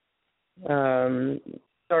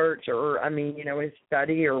search or, his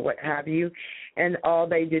study or what have you, and all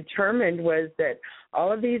they determined was that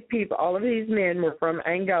all of these people, all of these men were from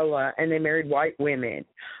Angola and they married white women.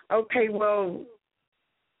 Okay, well,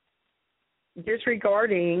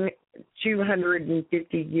 disregarding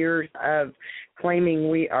 250 years of claiming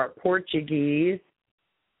we are Portuguese,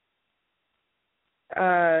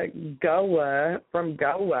 from Goa,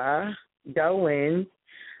 Goins,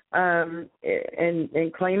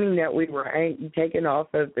 and claiming that we were taken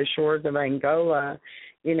off of the shores of Angola,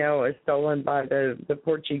 stolen by the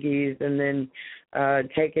Portuguese and then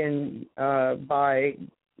taken by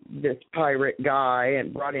this pirate guy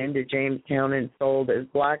and brought into Jamestown and sold as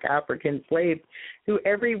black African slaves, who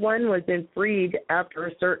everyone was then freed after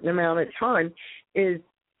a certain amount of time, is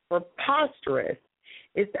preposterous.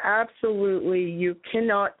 It's absolutely, you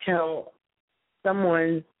cannot tell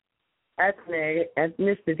someone's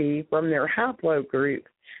ethnicity from their haplogroup.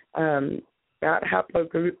 That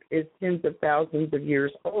haplogroup is tens of thousands of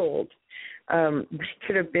years old. They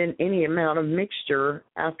could have been any amount of mixture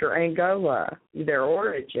after Angola, their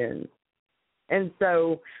origin. And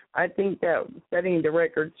so I think that setting the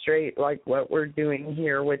record straight, like what we're doing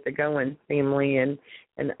here with the Goins family and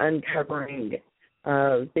uncovering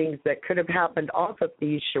things that could have happened off of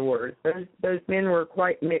these shores. Those men were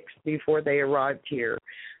quite mixed before they arrived here.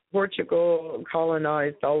 Portugal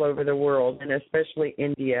colonized all over the world, and especially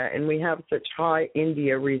India, and we have such high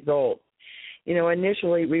India results.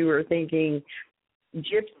 Initially we were thinking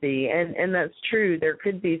gypsy, and that's true. There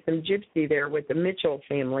could be some gypsy there with the Mitchell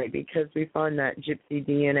family because we find that gypsy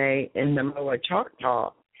DNA in the Moa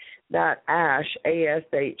Choctaw. That Ash,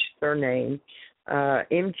 A-S-H surname,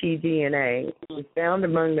 mtDNA, was found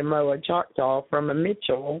among the Moa Choctaw from a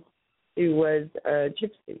Mitchell who was a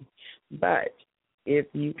gypsy. But if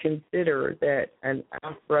you consider that an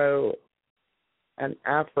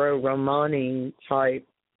Afro-Romani type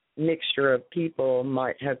mixture of people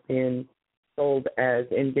might have been sold as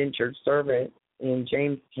indentured servants in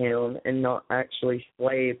Jamestown and not actually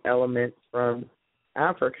slave elements from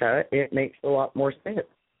Africa, it makes a lot more sense.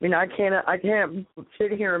 mean, I can't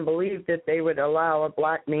sit here and believe that they would allow a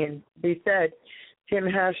black man to be said. Tim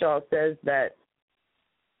Hashaw says that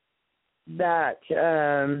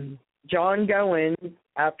John Goins,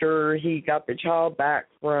 after he got the child back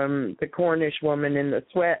from the Cornish woman and the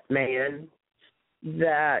sweat man,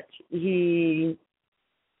 that he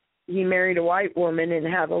married a white woman and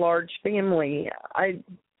had a large family. I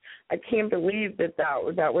can't believe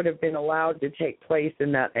that would have been allowed to take place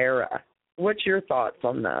in that era. What's your thoughts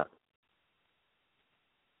on that?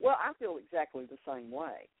 Well, I feel exactly the same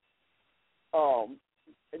way.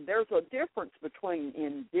 There's a difference between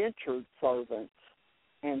indentured servants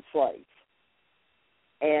and slaves.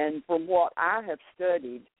 And from what I have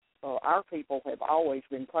studied, our people have always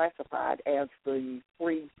been classified as the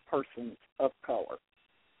free persons of color.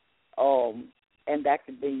 And that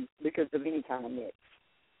could be because of any kind of mix.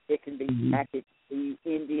 It can be black, it can be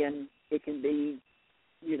Indian, it can be,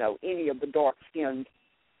 any of the dark-skinned,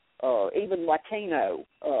 even Latino,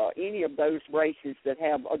 any of those races that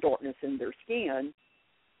have a darkness in their skin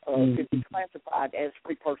could be classified as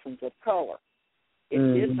free persons of color. It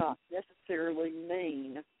did not necessarily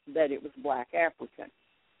mean that it was black African.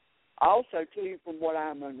 Also, too, from what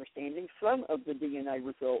I'm understanding, some of the DNA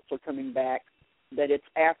results are coming back that it's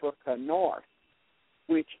Africa North,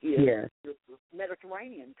 which is the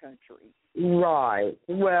Mediterranean country. Right.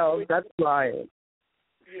 Well, that's right.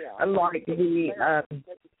 Yeah. Like they're not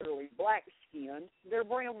necessarily black-skinned, they're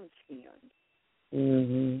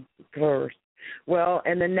brown-skinned. Of course. Well,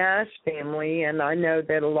 and the Nash family, and I know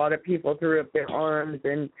that a lot of people threw up their arms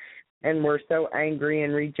and were so angry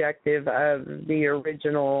and rejective of the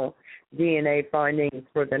original DNA findings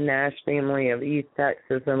for the Nash family of East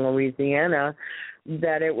Texas and Louisiana,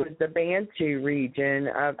 that it was the Bantu region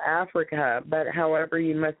of Africa. But however,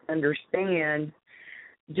 you must understand,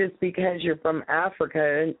 just because you're from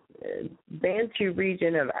Africa, Bantu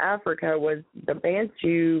region of Africa the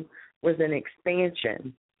Bantu was an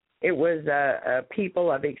expansion. It was a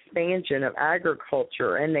people of expansion, of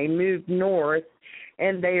agriculture, and they moved north,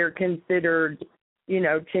 and they are considered,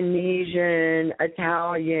 Tunisian,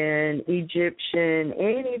 Italian, Egyptian,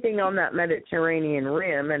 anything on that Mediterranean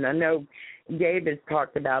rim. And I know Gabe has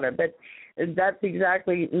talked about it, but that's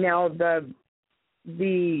exactly now the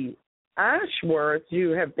Ashworths,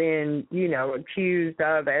 who have been, accused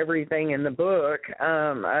of everything in the book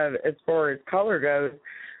as far as color goes,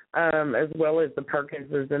 as well as the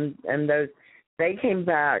Perkinses and those, they came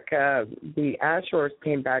back, the Ashworths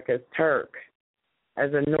came back as Turk,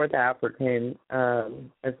 as a North African,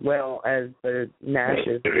 as well as the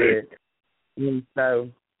Nashes did. And so,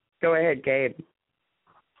 go ahead, Gabe.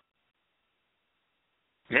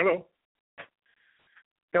 Hello.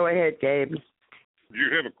 Go ahead, Gabe. Do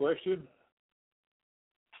you have a question?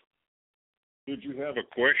 Did you have a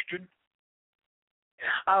question?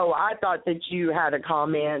 Oh, I thought that you had a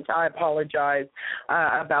comment. I apologize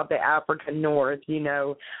about the African North.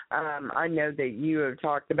 I know that you have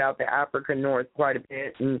talked about the African North quite a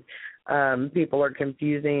bit, and people are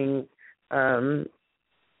confusing,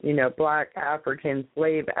 black African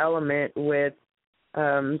slave element with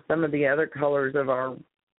some of the other colors of our,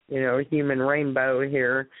 human rainbow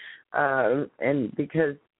here, and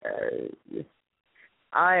because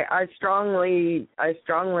I strongly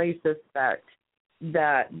suspect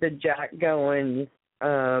that the Jack Goins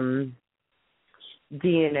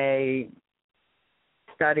DNA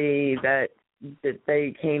study that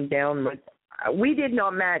they came down with, we did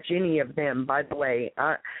not match any of them, by the way.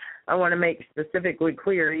 I want to make specifically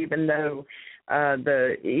clear, even though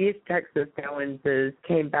the East Texas Goinses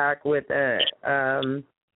came back with an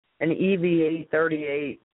EVA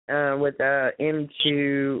 38 with a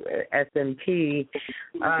M2 SMT,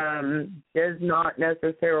 does not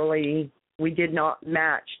necessarily, we did not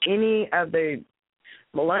match any of the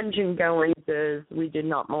Melungeon Goinses. We did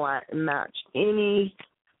not match any.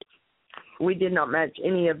 We did not match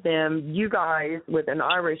any of them. You guys with an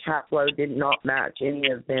Irish haplo did not match any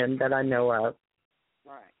of them that I know of.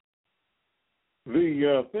 Right.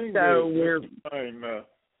 The thing that's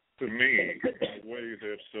to me, the way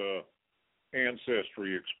that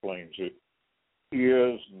Ancestry explains it,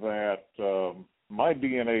 is that my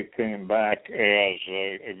DNA came back as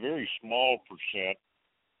a very small percent,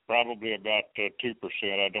 probably about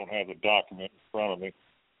 2%, I don't have the document in front of me,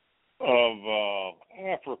 of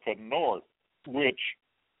Africa North, which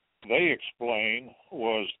they explain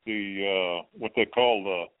was the what they call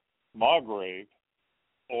the Maghreb,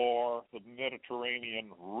 or the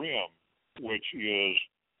Mediterranean Rim, which is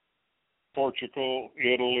Portugal,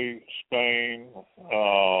 Italy, Spain,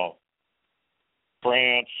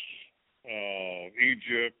 France,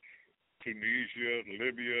 Egypt, Tunisia,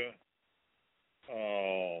 Libya,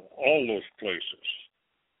 all those places,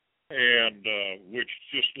 and which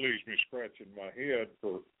just leaves me scratching my head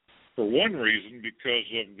for one reason, because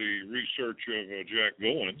of the research of Jack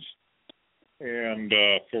Goins, and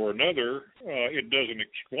for another, it doesn't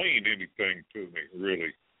explain anything to me,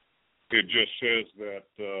 really. It just says that,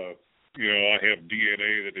 I have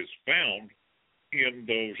DNA that is found in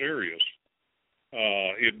those areas.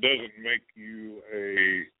 It doesn't make you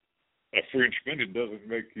a Frenchman. It doesn't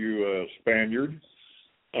make you a Spaniard.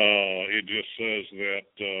 It just says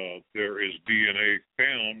that there is DNA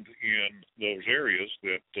found in those areas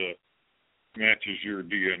that matches your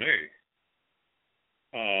DNA.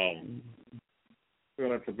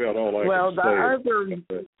 That's about all I can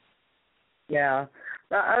say.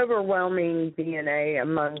 The overwhelming DNA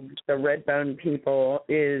among the Redbone people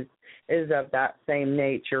is of that same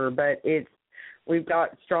nature, but we've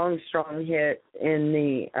got strong hits in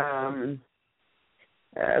the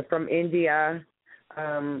from India.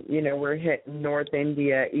 We're hitting North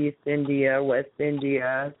India, East India, West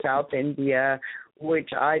India, South India, which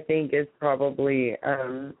I think is probably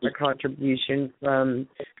a contribution from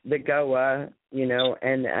the Goa,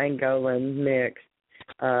 and Angolan mix.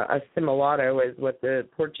 Assimilato is what the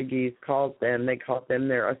Portuguese called them. They called them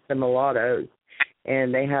their assimilados,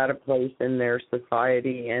 and they had a place in their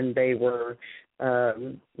society, and they were,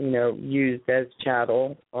 used as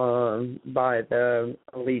chattel by the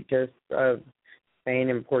elitists of Spain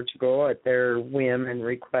and Portugal at their whim and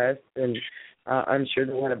request, and I'm sure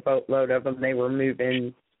they had a boatload of them. They were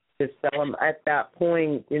moving to sell them. At that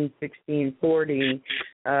point in 1640,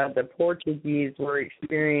 the Portuguese were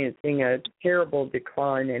experiencing a terrible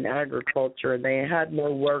decline in agriculture. They had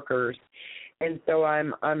no workers, and so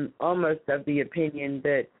I'm almost of the opinion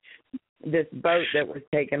that this boat that was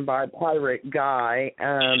taken by a pirate guy,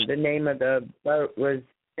 the name of the boat was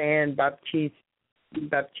San Baptiste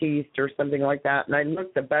or something like that, and I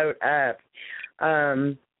looked the boat up,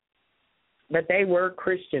 but they were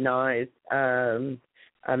Christianized,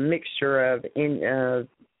 a mixture of Indians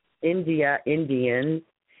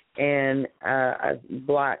and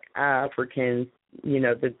black Africans,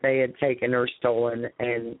 that they had taken or stolen,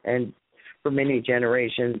 and for many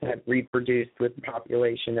generations had reproduced with the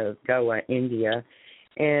population of Goa, India,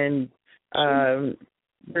 and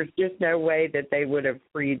there's just no way that they would have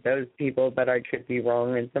freed those people, but I could be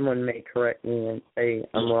wrong, and someone may correct me and say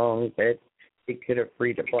I'm wrong, that they could have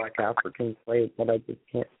freed a black African slave, but I just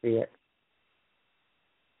can't see it.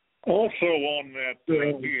 Also on that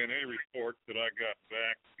DNA report that I got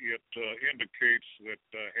back, it indicates that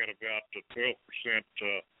I had about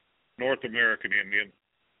 12% North American Indian,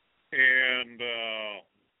 and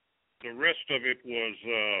the rest of it was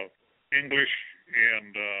English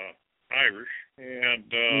and Irish,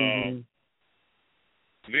 and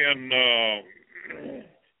then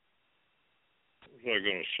what was I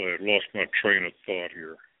going to say? I lost my train of thought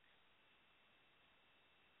here.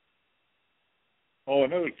 Oh,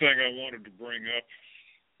 another thing I wanted to bring up,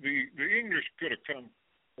 the English could have come, of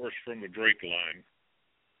course, from the Drake line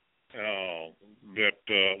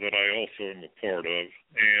that I also am a part of,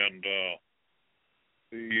 and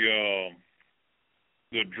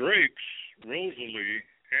the Drakes, Rosalie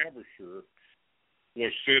Abershire,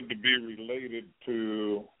 was said to be related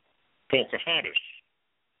to Pocahontas.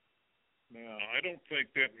 Now, I don't think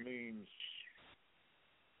that means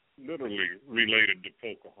literally related to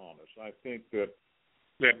Pocahontas. I think that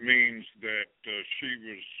means that she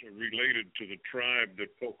was related to the tribe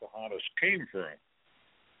that Pocahontas came from.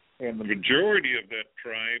 And the majority of that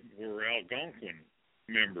tribe were Algonquin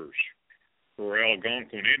members, or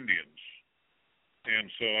Algonquin Indians.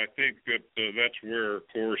 And so I think that that's where, of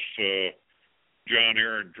course, John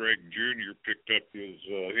Aaron Drake Jr. picked up his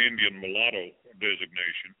Indian mulatto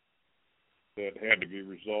designation that had to be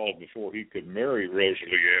resolved before he could marry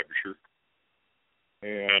Rosalie Abershire.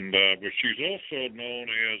 And but she's also known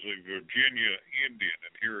as a Virginia Indian.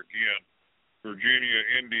 And here again, Virginia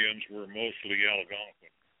Indians were mostly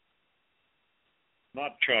Algonquin,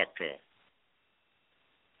 not Choctaw.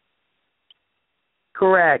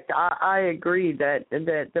 Correct. I agree that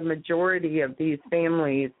the majority of these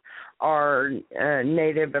families are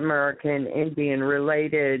Native American Indian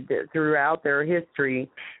related throughout their history,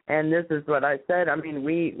 and this is what I said. I mean,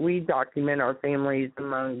 we document our families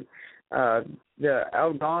among the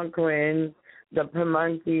Algonquins, the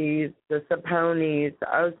Pamunkeys, the Saponis, the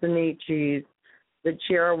Osinichis, the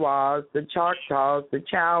Chirawas, the Choctaws, the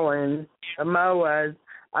Chowans, the Moas.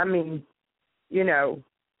 I mean,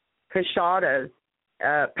 Cashadas,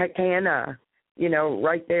 Pacana,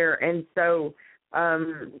 right there. And so,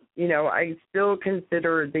 I still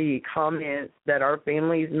consider the comments that our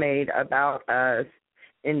families made about us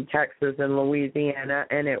in Texas and Louisiana,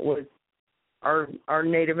 and it was our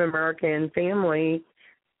Native American family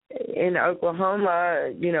in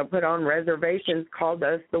Oklahoma, put on reservations, called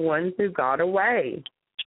us the ones who got away.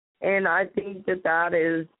 And I think that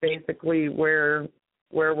is basically where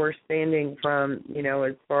we're standing from,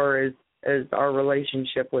 as far as our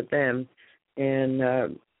relationship with them. And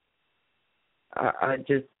I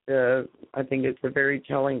think it's a very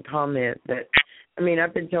telling comment that,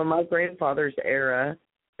 up until my grandfather's era,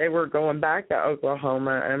 they were going back to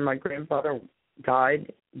Oklahoma, and my grandfather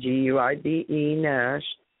died, Guide, Nash,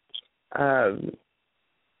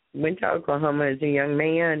 went to Oklahoma as a young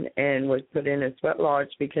man and was put in a sweat lodge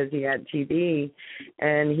because he had TB,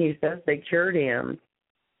 and he says they cured him,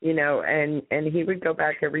 and he would go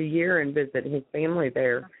back every year and visit his family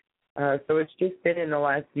there. So it's just been in the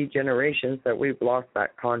last few generations that we've lost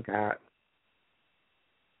that contact.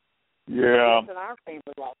 Yeah. And our family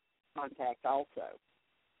lost contact also.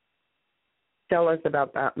 Tell us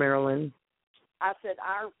about that, Marilyn. I said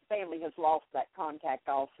our family has lost that contact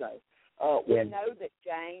also. We know that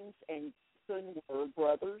James and Gibson were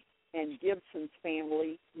brothers, and Gibson's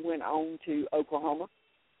family went on to Oklahoma.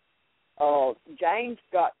 James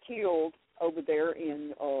got killed over there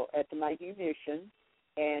at the Mayhew Mission,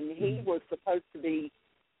 and he was supposed to be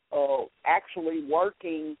actually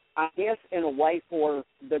working, I guess, in a way for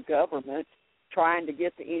the government, trying to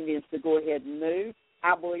get the Indians to go ahead and move.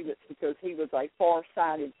 I believe it's because he was a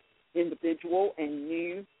far-sighted individual and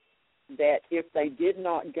knew that if they did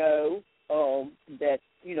not go, that,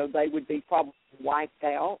 they would be probably wiped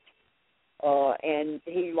out. And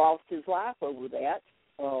he lost his life over that.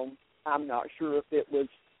 I'm not sure if it was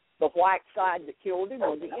the white side that killed him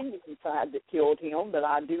or the Indian side that killed him, but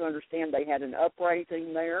I do understand they had an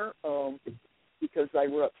uprising there because they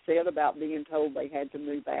were upset about being told they had to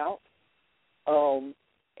move out. And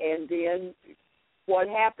then what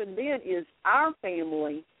happened then is our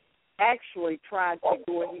family actually tried to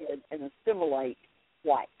go ahead and assimilate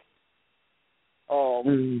white. Now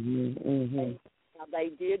they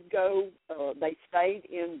did go. They stayed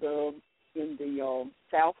in the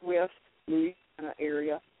southwest Louisiana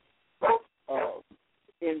area,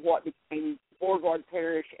 in what became Beauregard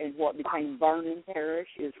Parish and what became Vernon Parish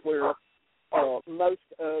is where most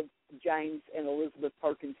of James and Elizabeth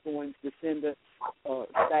Perkins Goins' descendants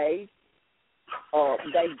stayed.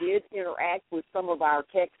 They did interact with some of our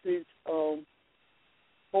Texas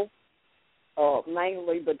people,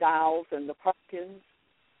 mainly the Dials and the Perkins.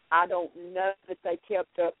 I don't know that they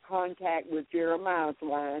kept up contact with Jeremiah's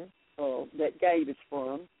line that Gabe is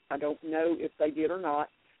from. I don't know if they did or not,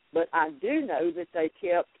 but I do know that they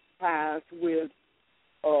kept ties with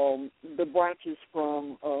the branches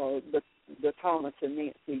from the Thomas and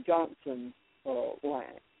Nancy Johnson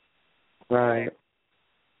line. Right.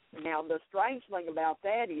 Now, the strange thing about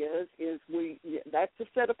that is that's a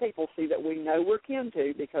set of people, see, that we know we're kin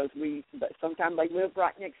to because sometimes they live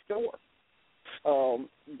right next door.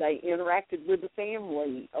 They interacted with the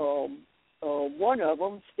family. One of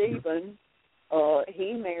them, Stephen,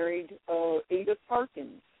 he married Edith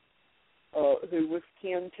Perkins, who was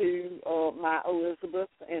kin to my Elizabeth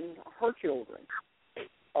and her children.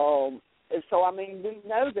 So, we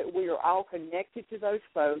know that we are all connected to those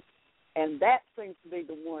folks. And that seems to be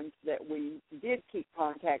the ones that we did keep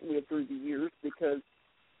contact with through the years because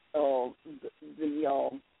all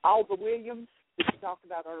the Williams that we talked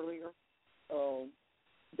about earlier,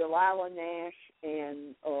 Delilah Nash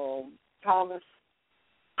and Thomas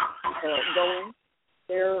Goins,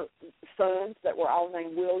 their sons that were all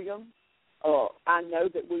named William. I know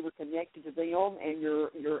that we were connected to them, and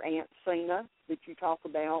your Aunt Cena that you talk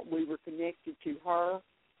about, we were connected to her.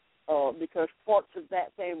 Because parts of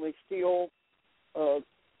that family still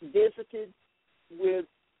visited with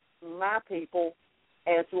my people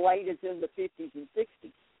as late as in the 50s and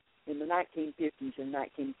 60s, in the 1950s and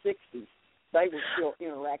 1960s. They were still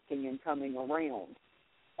interacting and coming around.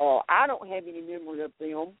 I don't have any memory of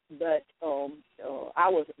them, but I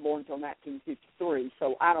wasn't born until 1953,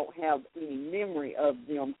 so I don't have any memory of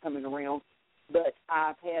them coming around. But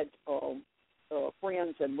I've had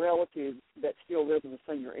friends and relatives that still live in the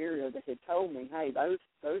senior area that had told me, hey,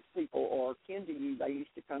 those people are kin to you. They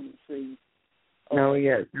used to come and see.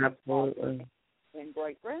 Yes, absolutely. And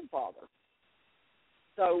great-grandfather.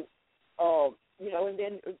 So, and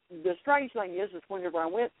then the strange thing is whenever I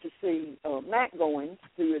went to see Matt Goins,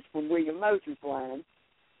 who is from William Moses' line,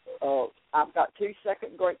 I've got two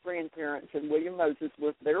second great-grandparents, and William Moses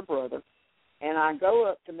was their brother. And I go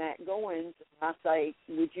up to Matt Goins and I say,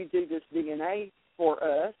 would you do this DNA for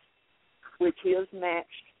us, which is matched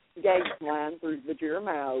Gabe's line through the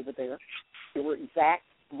Jeremiah over there. They were exact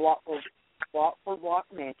block of block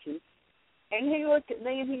matches. And he looked at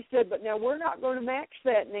me and he said, but now we're not going to match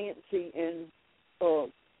that Nancy and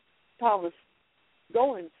Thomas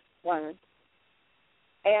Goins line.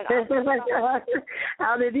 And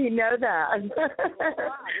how did he know that?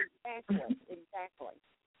 Right, exactly.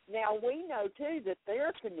 Now, we know, too, that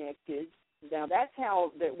they're connected. Now, that's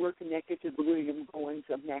how that we're connected to the William Goins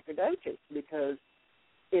of Nacogdoches, because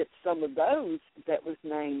it's some of those that was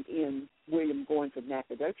named in William Goins of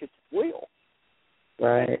Nacogdoches' will.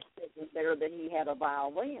 Right. It was there that he had a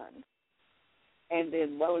violin. And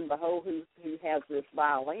then, lo and behold, who has this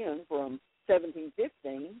violin from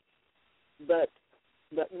 1715, but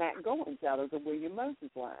Matt Goins out of the William Moses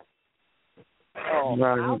line.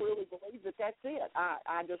 Right. I really believe that that's it.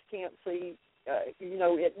 I just can't see,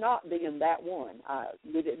 it not being that one.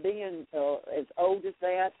 With it being as old as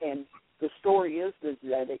that, and the story is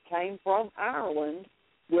that it came from Ireland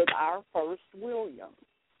with our first William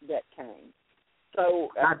that came. So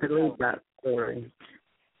I believe that story.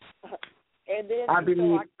 And then I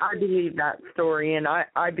believe that story, and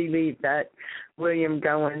I believe that William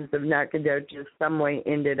Goins of Nacogdoches some way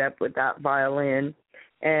ended up with that violin,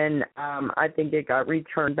 and I think it got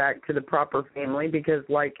returned back to the proper family because,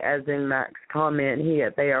 like as in Mac's comment,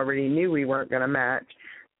 they already knew we weren't going to match.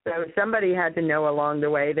 So somebody had to know along the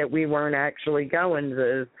way that we weren't actually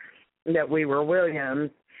Goinses, that we were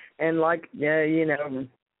Williams, and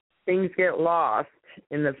things get lost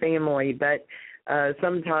in the family, but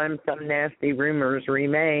sometimes some nasty rumors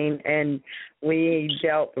remain, and we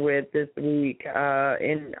dealt with this week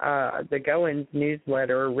in the Goins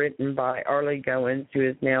newsletter written by Arlie Goins, who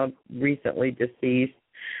is now recently deceased.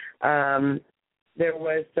 There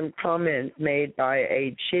was some comments made by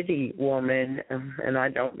a chitty woman, and I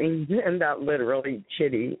don't mean that literally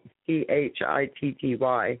chitty, Chitty. She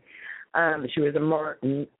was a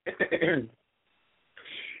Martin.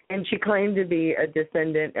 And she claimed to be a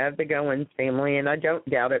descendant of the Goins family, and I don't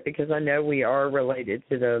doubt it because I know we are related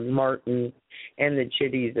to the Martins and the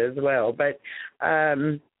Chitties as well. But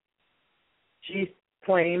she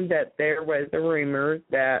claimed that there was a rumor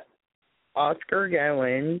that Oscar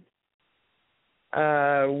Goins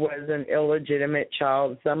was an illegitimate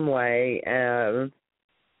child some way of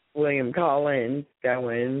William Collins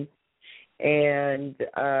Goins. And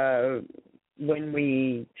when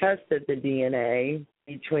we tested the DNA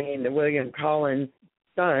between the William Collins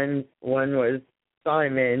sons, one was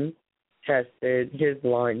Simon tested, his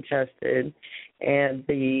line tested, and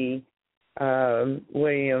the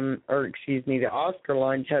the Oscar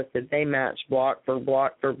line tested, they matched block for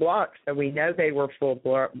block. So we know they were full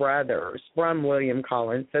brothers from William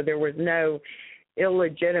Collins. So there was no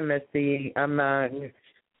illegitimacy among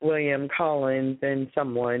William Collins and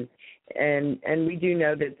someone. And we do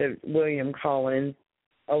know that the William Collins,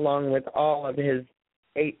 along with all of his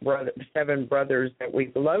 7 brothers that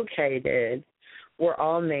we've located, were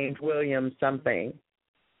all named William something.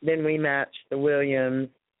 Then we matched the Williams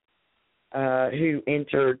who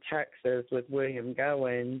entered Texas with William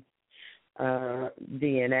Goins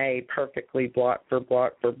DNA perfectly block for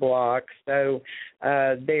block. So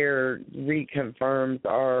there reconfirms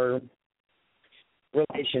our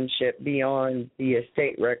relationship beyond the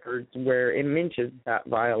estate records where it mentions that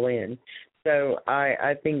violin. So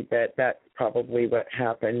I think that that's probably what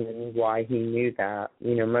happened and why he knew that.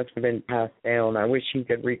 Must have been passed down. I wish he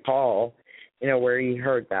could recall, where he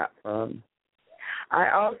heard that from. I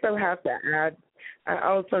also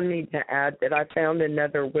need to add that I found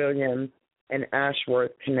another Williams and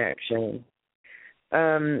Ashworth connection.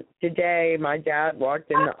 Today, my dad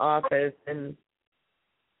walked in the office and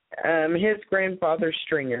his grandfather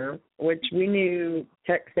Stringer, which we knew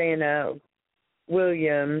Texana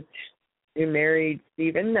Williams, who married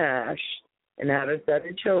Stephen Nash and had a set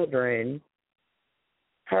of children,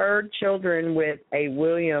 her children with a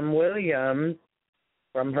William Williams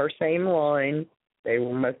from her same line. They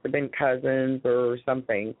must have been cousins or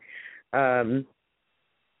something.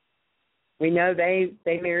 We know they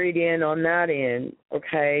married in on that end,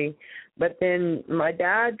 okay? But then my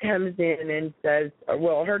dad comes in and says,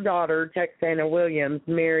 well, her daughter, Texana Williams,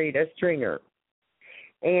 married a Stringer.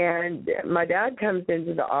 And my dad comes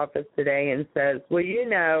into the office today and says,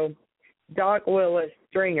 well, Doc Willis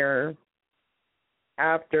Stringer,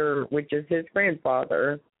 which is his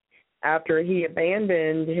grandfather, after he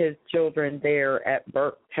abandoned his children there at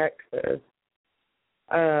Burke, Texas,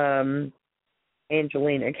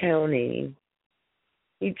 Angelina County,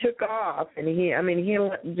 he took off, and he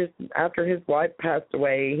just, after his wife passed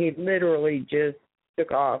away, he literally just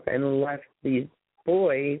took off and left these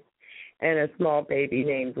boys and a small baby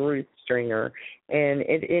named Ruth Stringer, and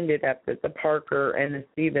it ended up that the Parker and the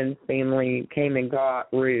Stevens family came and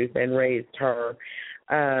got Ruth and raised her.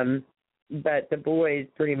 But the boys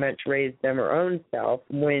pretty much raised them their own self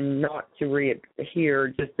when not to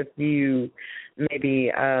reappear just a few, maybe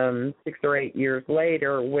 6 or 8 years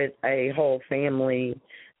later with a whole family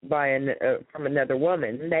from another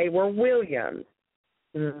woman. They were Williams.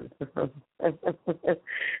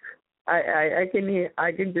 I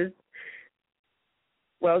can just,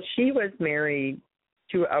 well, she was married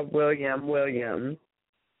to a William Williams,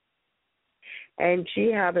 and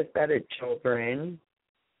she had a set of children.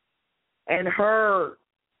 And her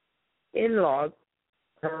in-laws,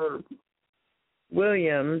 her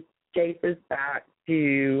Williams, traces back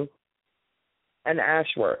to an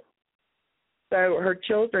Ashworth. So her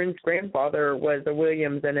children's grandfather was a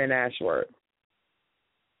Williams and an Ashworth.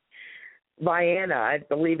 Vienna, I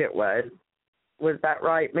believe it was. Was that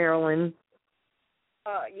right, Marilyn?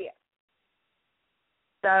 Yeah.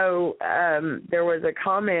 So there was a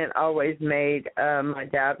comment always made, my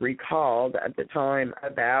dad recalled at the time,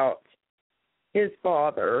 about his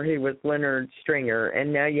father, who was Leonard Stringer,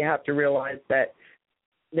 and now you have to realize that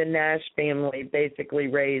the Nash family basically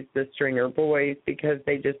raised the Stringer boys because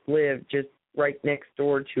they just lived just right next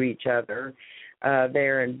door to each other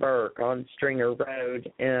there in Burke on Stringer Road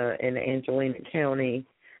in Angelina County.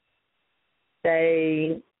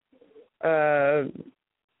 They,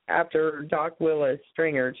 after Doc Willis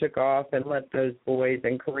Stringer took off and left those boys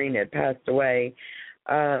and Corrine had passed away,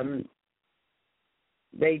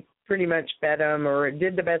 they pretty much fed them or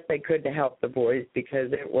did the best they could to help the boys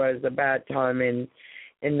because it was a bad time in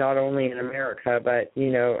not only in America, but,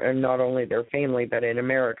 and not only their family, but in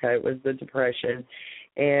America. It was the Depression,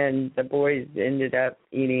 and the boys ended up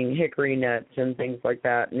eating hickory nuts and things like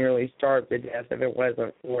that, nearly starved to death if it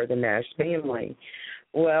wasn't for the Nash family.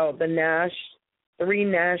 Well, the 3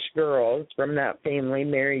 Nash girls from that family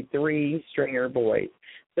married 3 Stringer boys.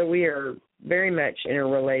 So we are very much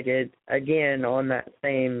interrelated, again, on that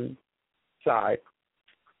same side.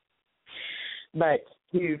 But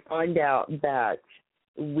to find out that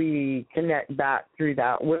we connect back through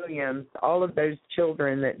that Williams, all of those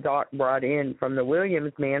children that Doc brought in from the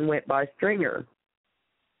Williams man went by Stringer.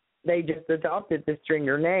 They just adopted the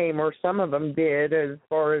Stringer name, or some of them did, as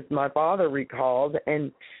far as my father recalled.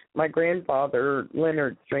 And my grandfather,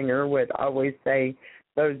 Leonard Stringer, would always say,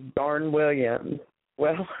 those darn Williams.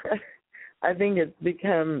 Well, I think it's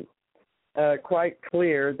become quite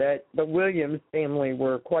clear that the Williams family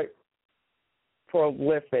were quite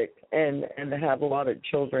prolific and have a lot of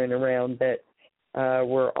children around that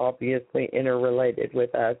were obviously interrelated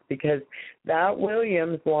with us, because that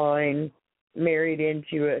Williams line married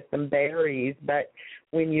into some Barrys, but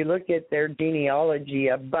when you look at their genealogy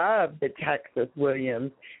above the Texas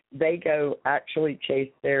Williams, they actually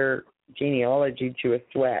chase their genealogy to a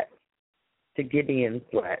Sweat, to Gideon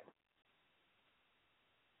Sweat.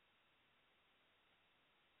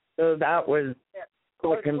 So that was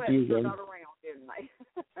confusing.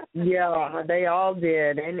 Yeah, they all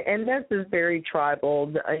did, and this is very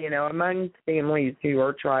tribal. Among families who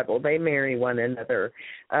are tribal, they marry one another.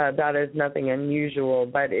 That is nothing unusual,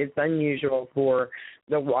 but it's unusual for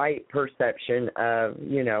the white perception of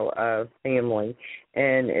of family,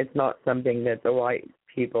 and it's not something that the white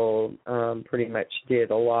people pretty much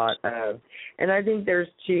did a lot of. And I think there's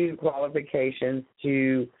 2 qualifications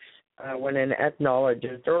to when an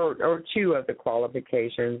ethnologist, or 2 of the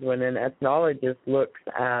qualifications, when an ethnologist looks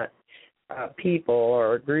at people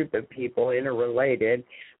or a group of people interrelated,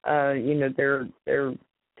 their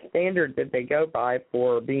standard that they go by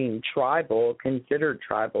for being tribal, considered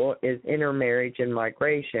tribal, is intermarriage and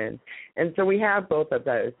migration. And so we have both of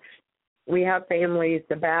those. We have families,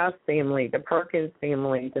 the Bass family, the Perkins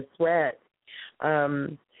family, the Sweat,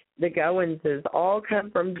 the Goinses, all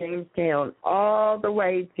come from Jamestown all the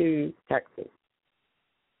way to Texas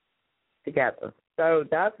together. So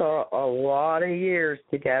that's a lot of years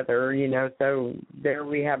together, so there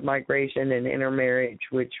we have migration and intermarriage,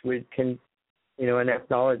 which would, an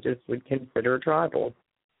ethnologist would consider tribal.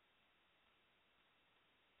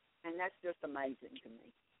 And that's just amazing to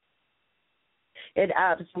me. It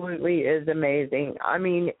absolutely is amazing. I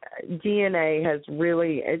mean, DNA has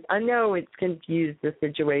really, I know it's confused the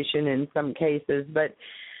situation in some cases, but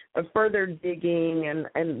further digging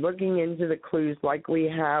and looking into the clues like we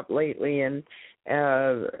have lately, and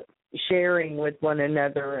sharing with one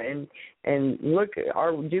another and look,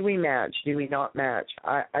 do we match, do we not match?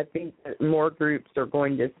 I think that more groups are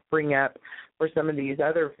going to spring up for some of these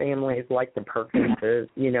other families like the Perkinses,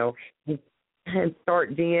 and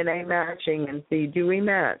start DNA matching and see, do we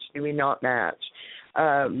match, do we not match?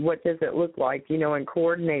 what does it look like, and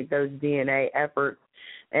coordinate those DNA efforts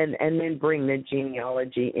and then bring the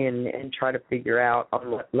genealogy in and try to figure out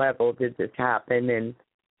on what level did this happen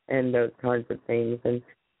and those kinds of things. And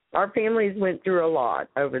our families went through a lot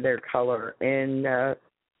over their color, and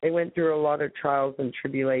they went through a lot of trials and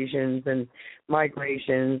tribulations and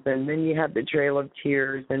migrations, and then you have the Trail of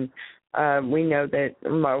Tears, and we know that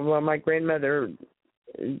my grandmother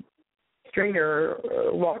Stringer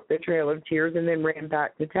walked the Trail of Tears and then ran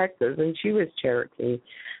back to Texas, and she was Cherokee.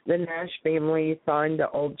 The Nash family signed the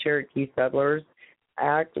Old Cherokee Settlers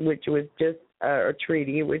Act, which was just a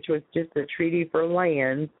treaty, which was just a treaty for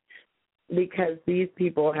land, because these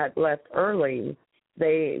people had left early.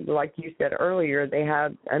 They, like you said earlier, they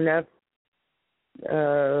had enough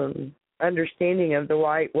understanding of the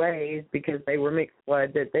white ways because they were mixed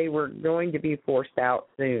blood that they were going to be forced out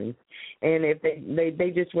soon. And if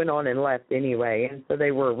they just went on and left anyway, and so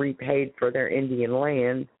they were repaid for their Indian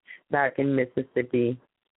land back in Mississippi.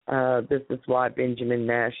 This is why Benjamin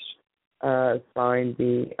Nash signed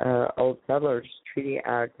the Old Settlers Treaty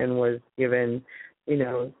Act and was given,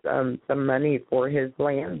 some money for his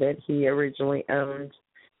land that he originally owned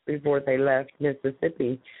before they left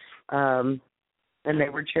Mississippi. And they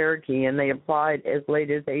were Cherokee, and they applied as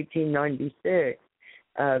late as 1896.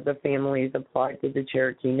 The families applied to the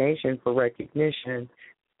Cherokee Nation for recognition.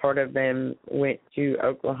 Part of them went to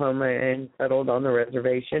Oklahoma and settled on the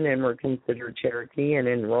reservation and were considered Cherokee and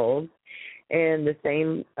enrolled. And the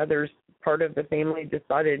same other part of the family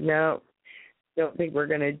decided, no, don't think we're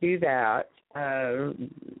going to do that.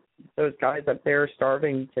 Those guys up there are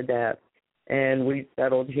starving to death. And we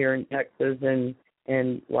settled here in Texas,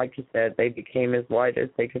 and like you said, they became as white as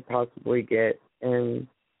they could possibly get and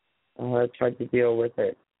tried to deal with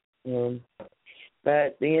it.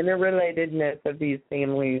 But the interrelatedness of these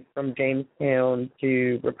families from Jamestown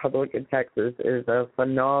to Republic of Texas is a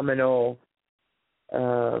phenomenal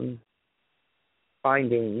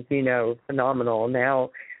findings, phenomenal.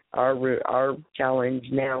 Now our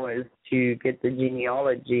challenge now is to get the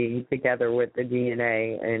genealogy together with the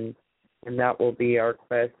DNA, and that will be our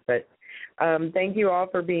quest. But thank you all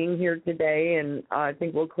for being here today, and I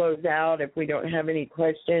think we'll close out if we don't have any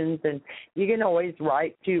questions. And you can always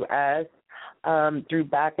write to us through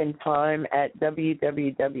Back in Time at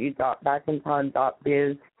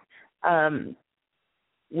www.backintime.biz.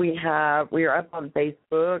 We are up on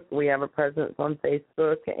Facebook. We have a presence on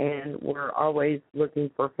Facebook, and we're always looking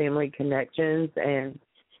for family connections. And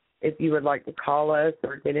if you would like to call us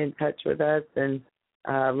or get in touch with us and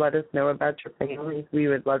let us know about your families, we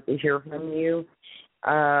would love to hear from you.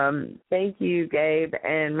 Thank you, Gabe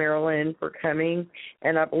and Marilyn, for coming.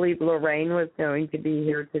 And I believe Lorraine was going to be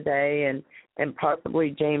here today, and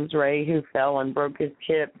possibly James Ray, who fell and broke his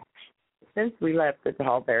hip since we left the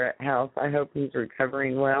Tall Barrett house. I hope he's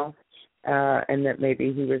recovering well, and that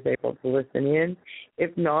maybe he was able to listen in.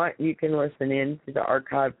 If not, you can listen in to the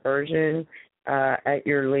archived version at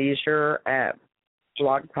your leisure at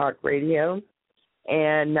Blog Talk Radio.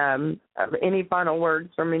 And any final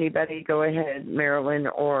words from anybody? Go ahead, Marilyn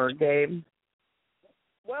or Gabe.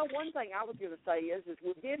 Well, one thing I was going to say is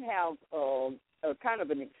we did have a kind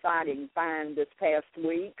of an exciting find this past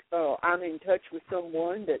week. I'm in touch with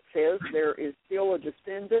someone that says there is still a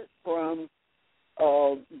descendant from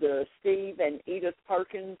the Steve and Edith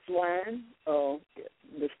Perkins line,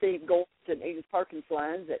 the Steve Goins and Edith Perkins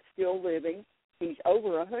lines that's still living. He's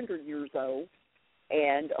over 100 years old.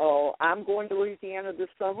 And I'm going to Louisiana this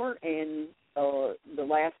summer, and the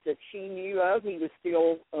last that she knew of, he was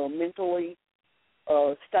still mentally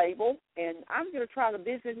stable. And I'm going to try to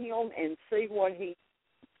visit him and see what he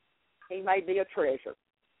may be a treasure.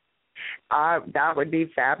 That would be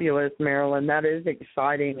fabulous, Marilyn. That is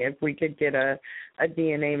exciting. If we could get a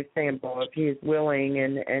DNA sample, if he's willing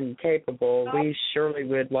and capable, we surely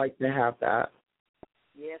would like to have that.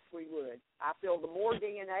 Yes, we would. I feel the more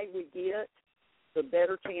DNA we get, the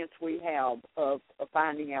better chance we have of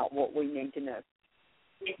finding out what we need to know.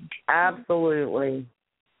 Absolutely.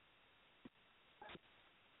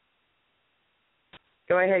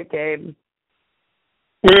 Go ahead, Gabe.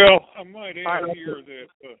 Well, I might add here that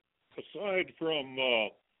aside from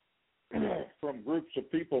groups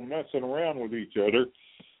of people messing around with each other,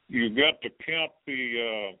 you've got to count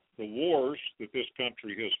the wars that this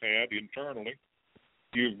country has had internally.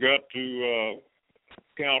 You've got to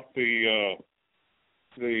count the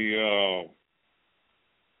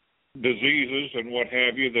diseases and what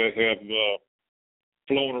have you that have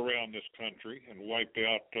flown around this country and wiped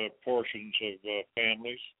out portions of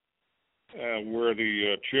families. where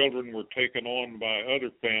the children were taken on by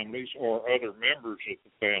other families or other members of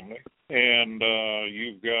the family. And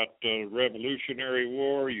you've got the Revolutionary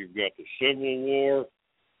War, you've got the Civil War.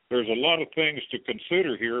 There's a lot of things to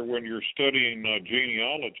consider here when you're studying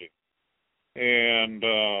genealogy. And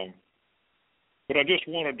but I just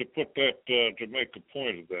wanted to put that to make a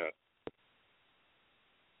point of that.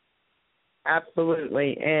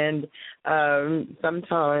 Absolutely, and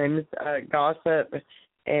sometimes gossip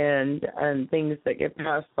and things that get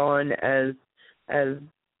passed on as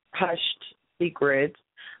hushed secrets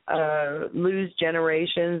lose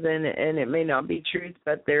generations, and it may not be truth,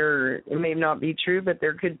 but there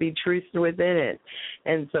could be truth within it,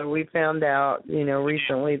 and so we found out,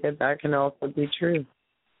 recently that can also be true.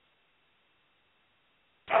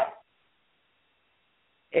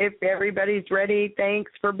 If everybody's ready, thanks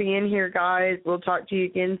for being here, guys. We'll talk to you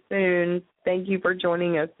again soon. Thank you for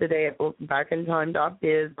joining us today at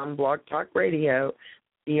backintime.biz on Blog Talk Radio.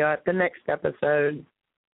 See you at the next episode.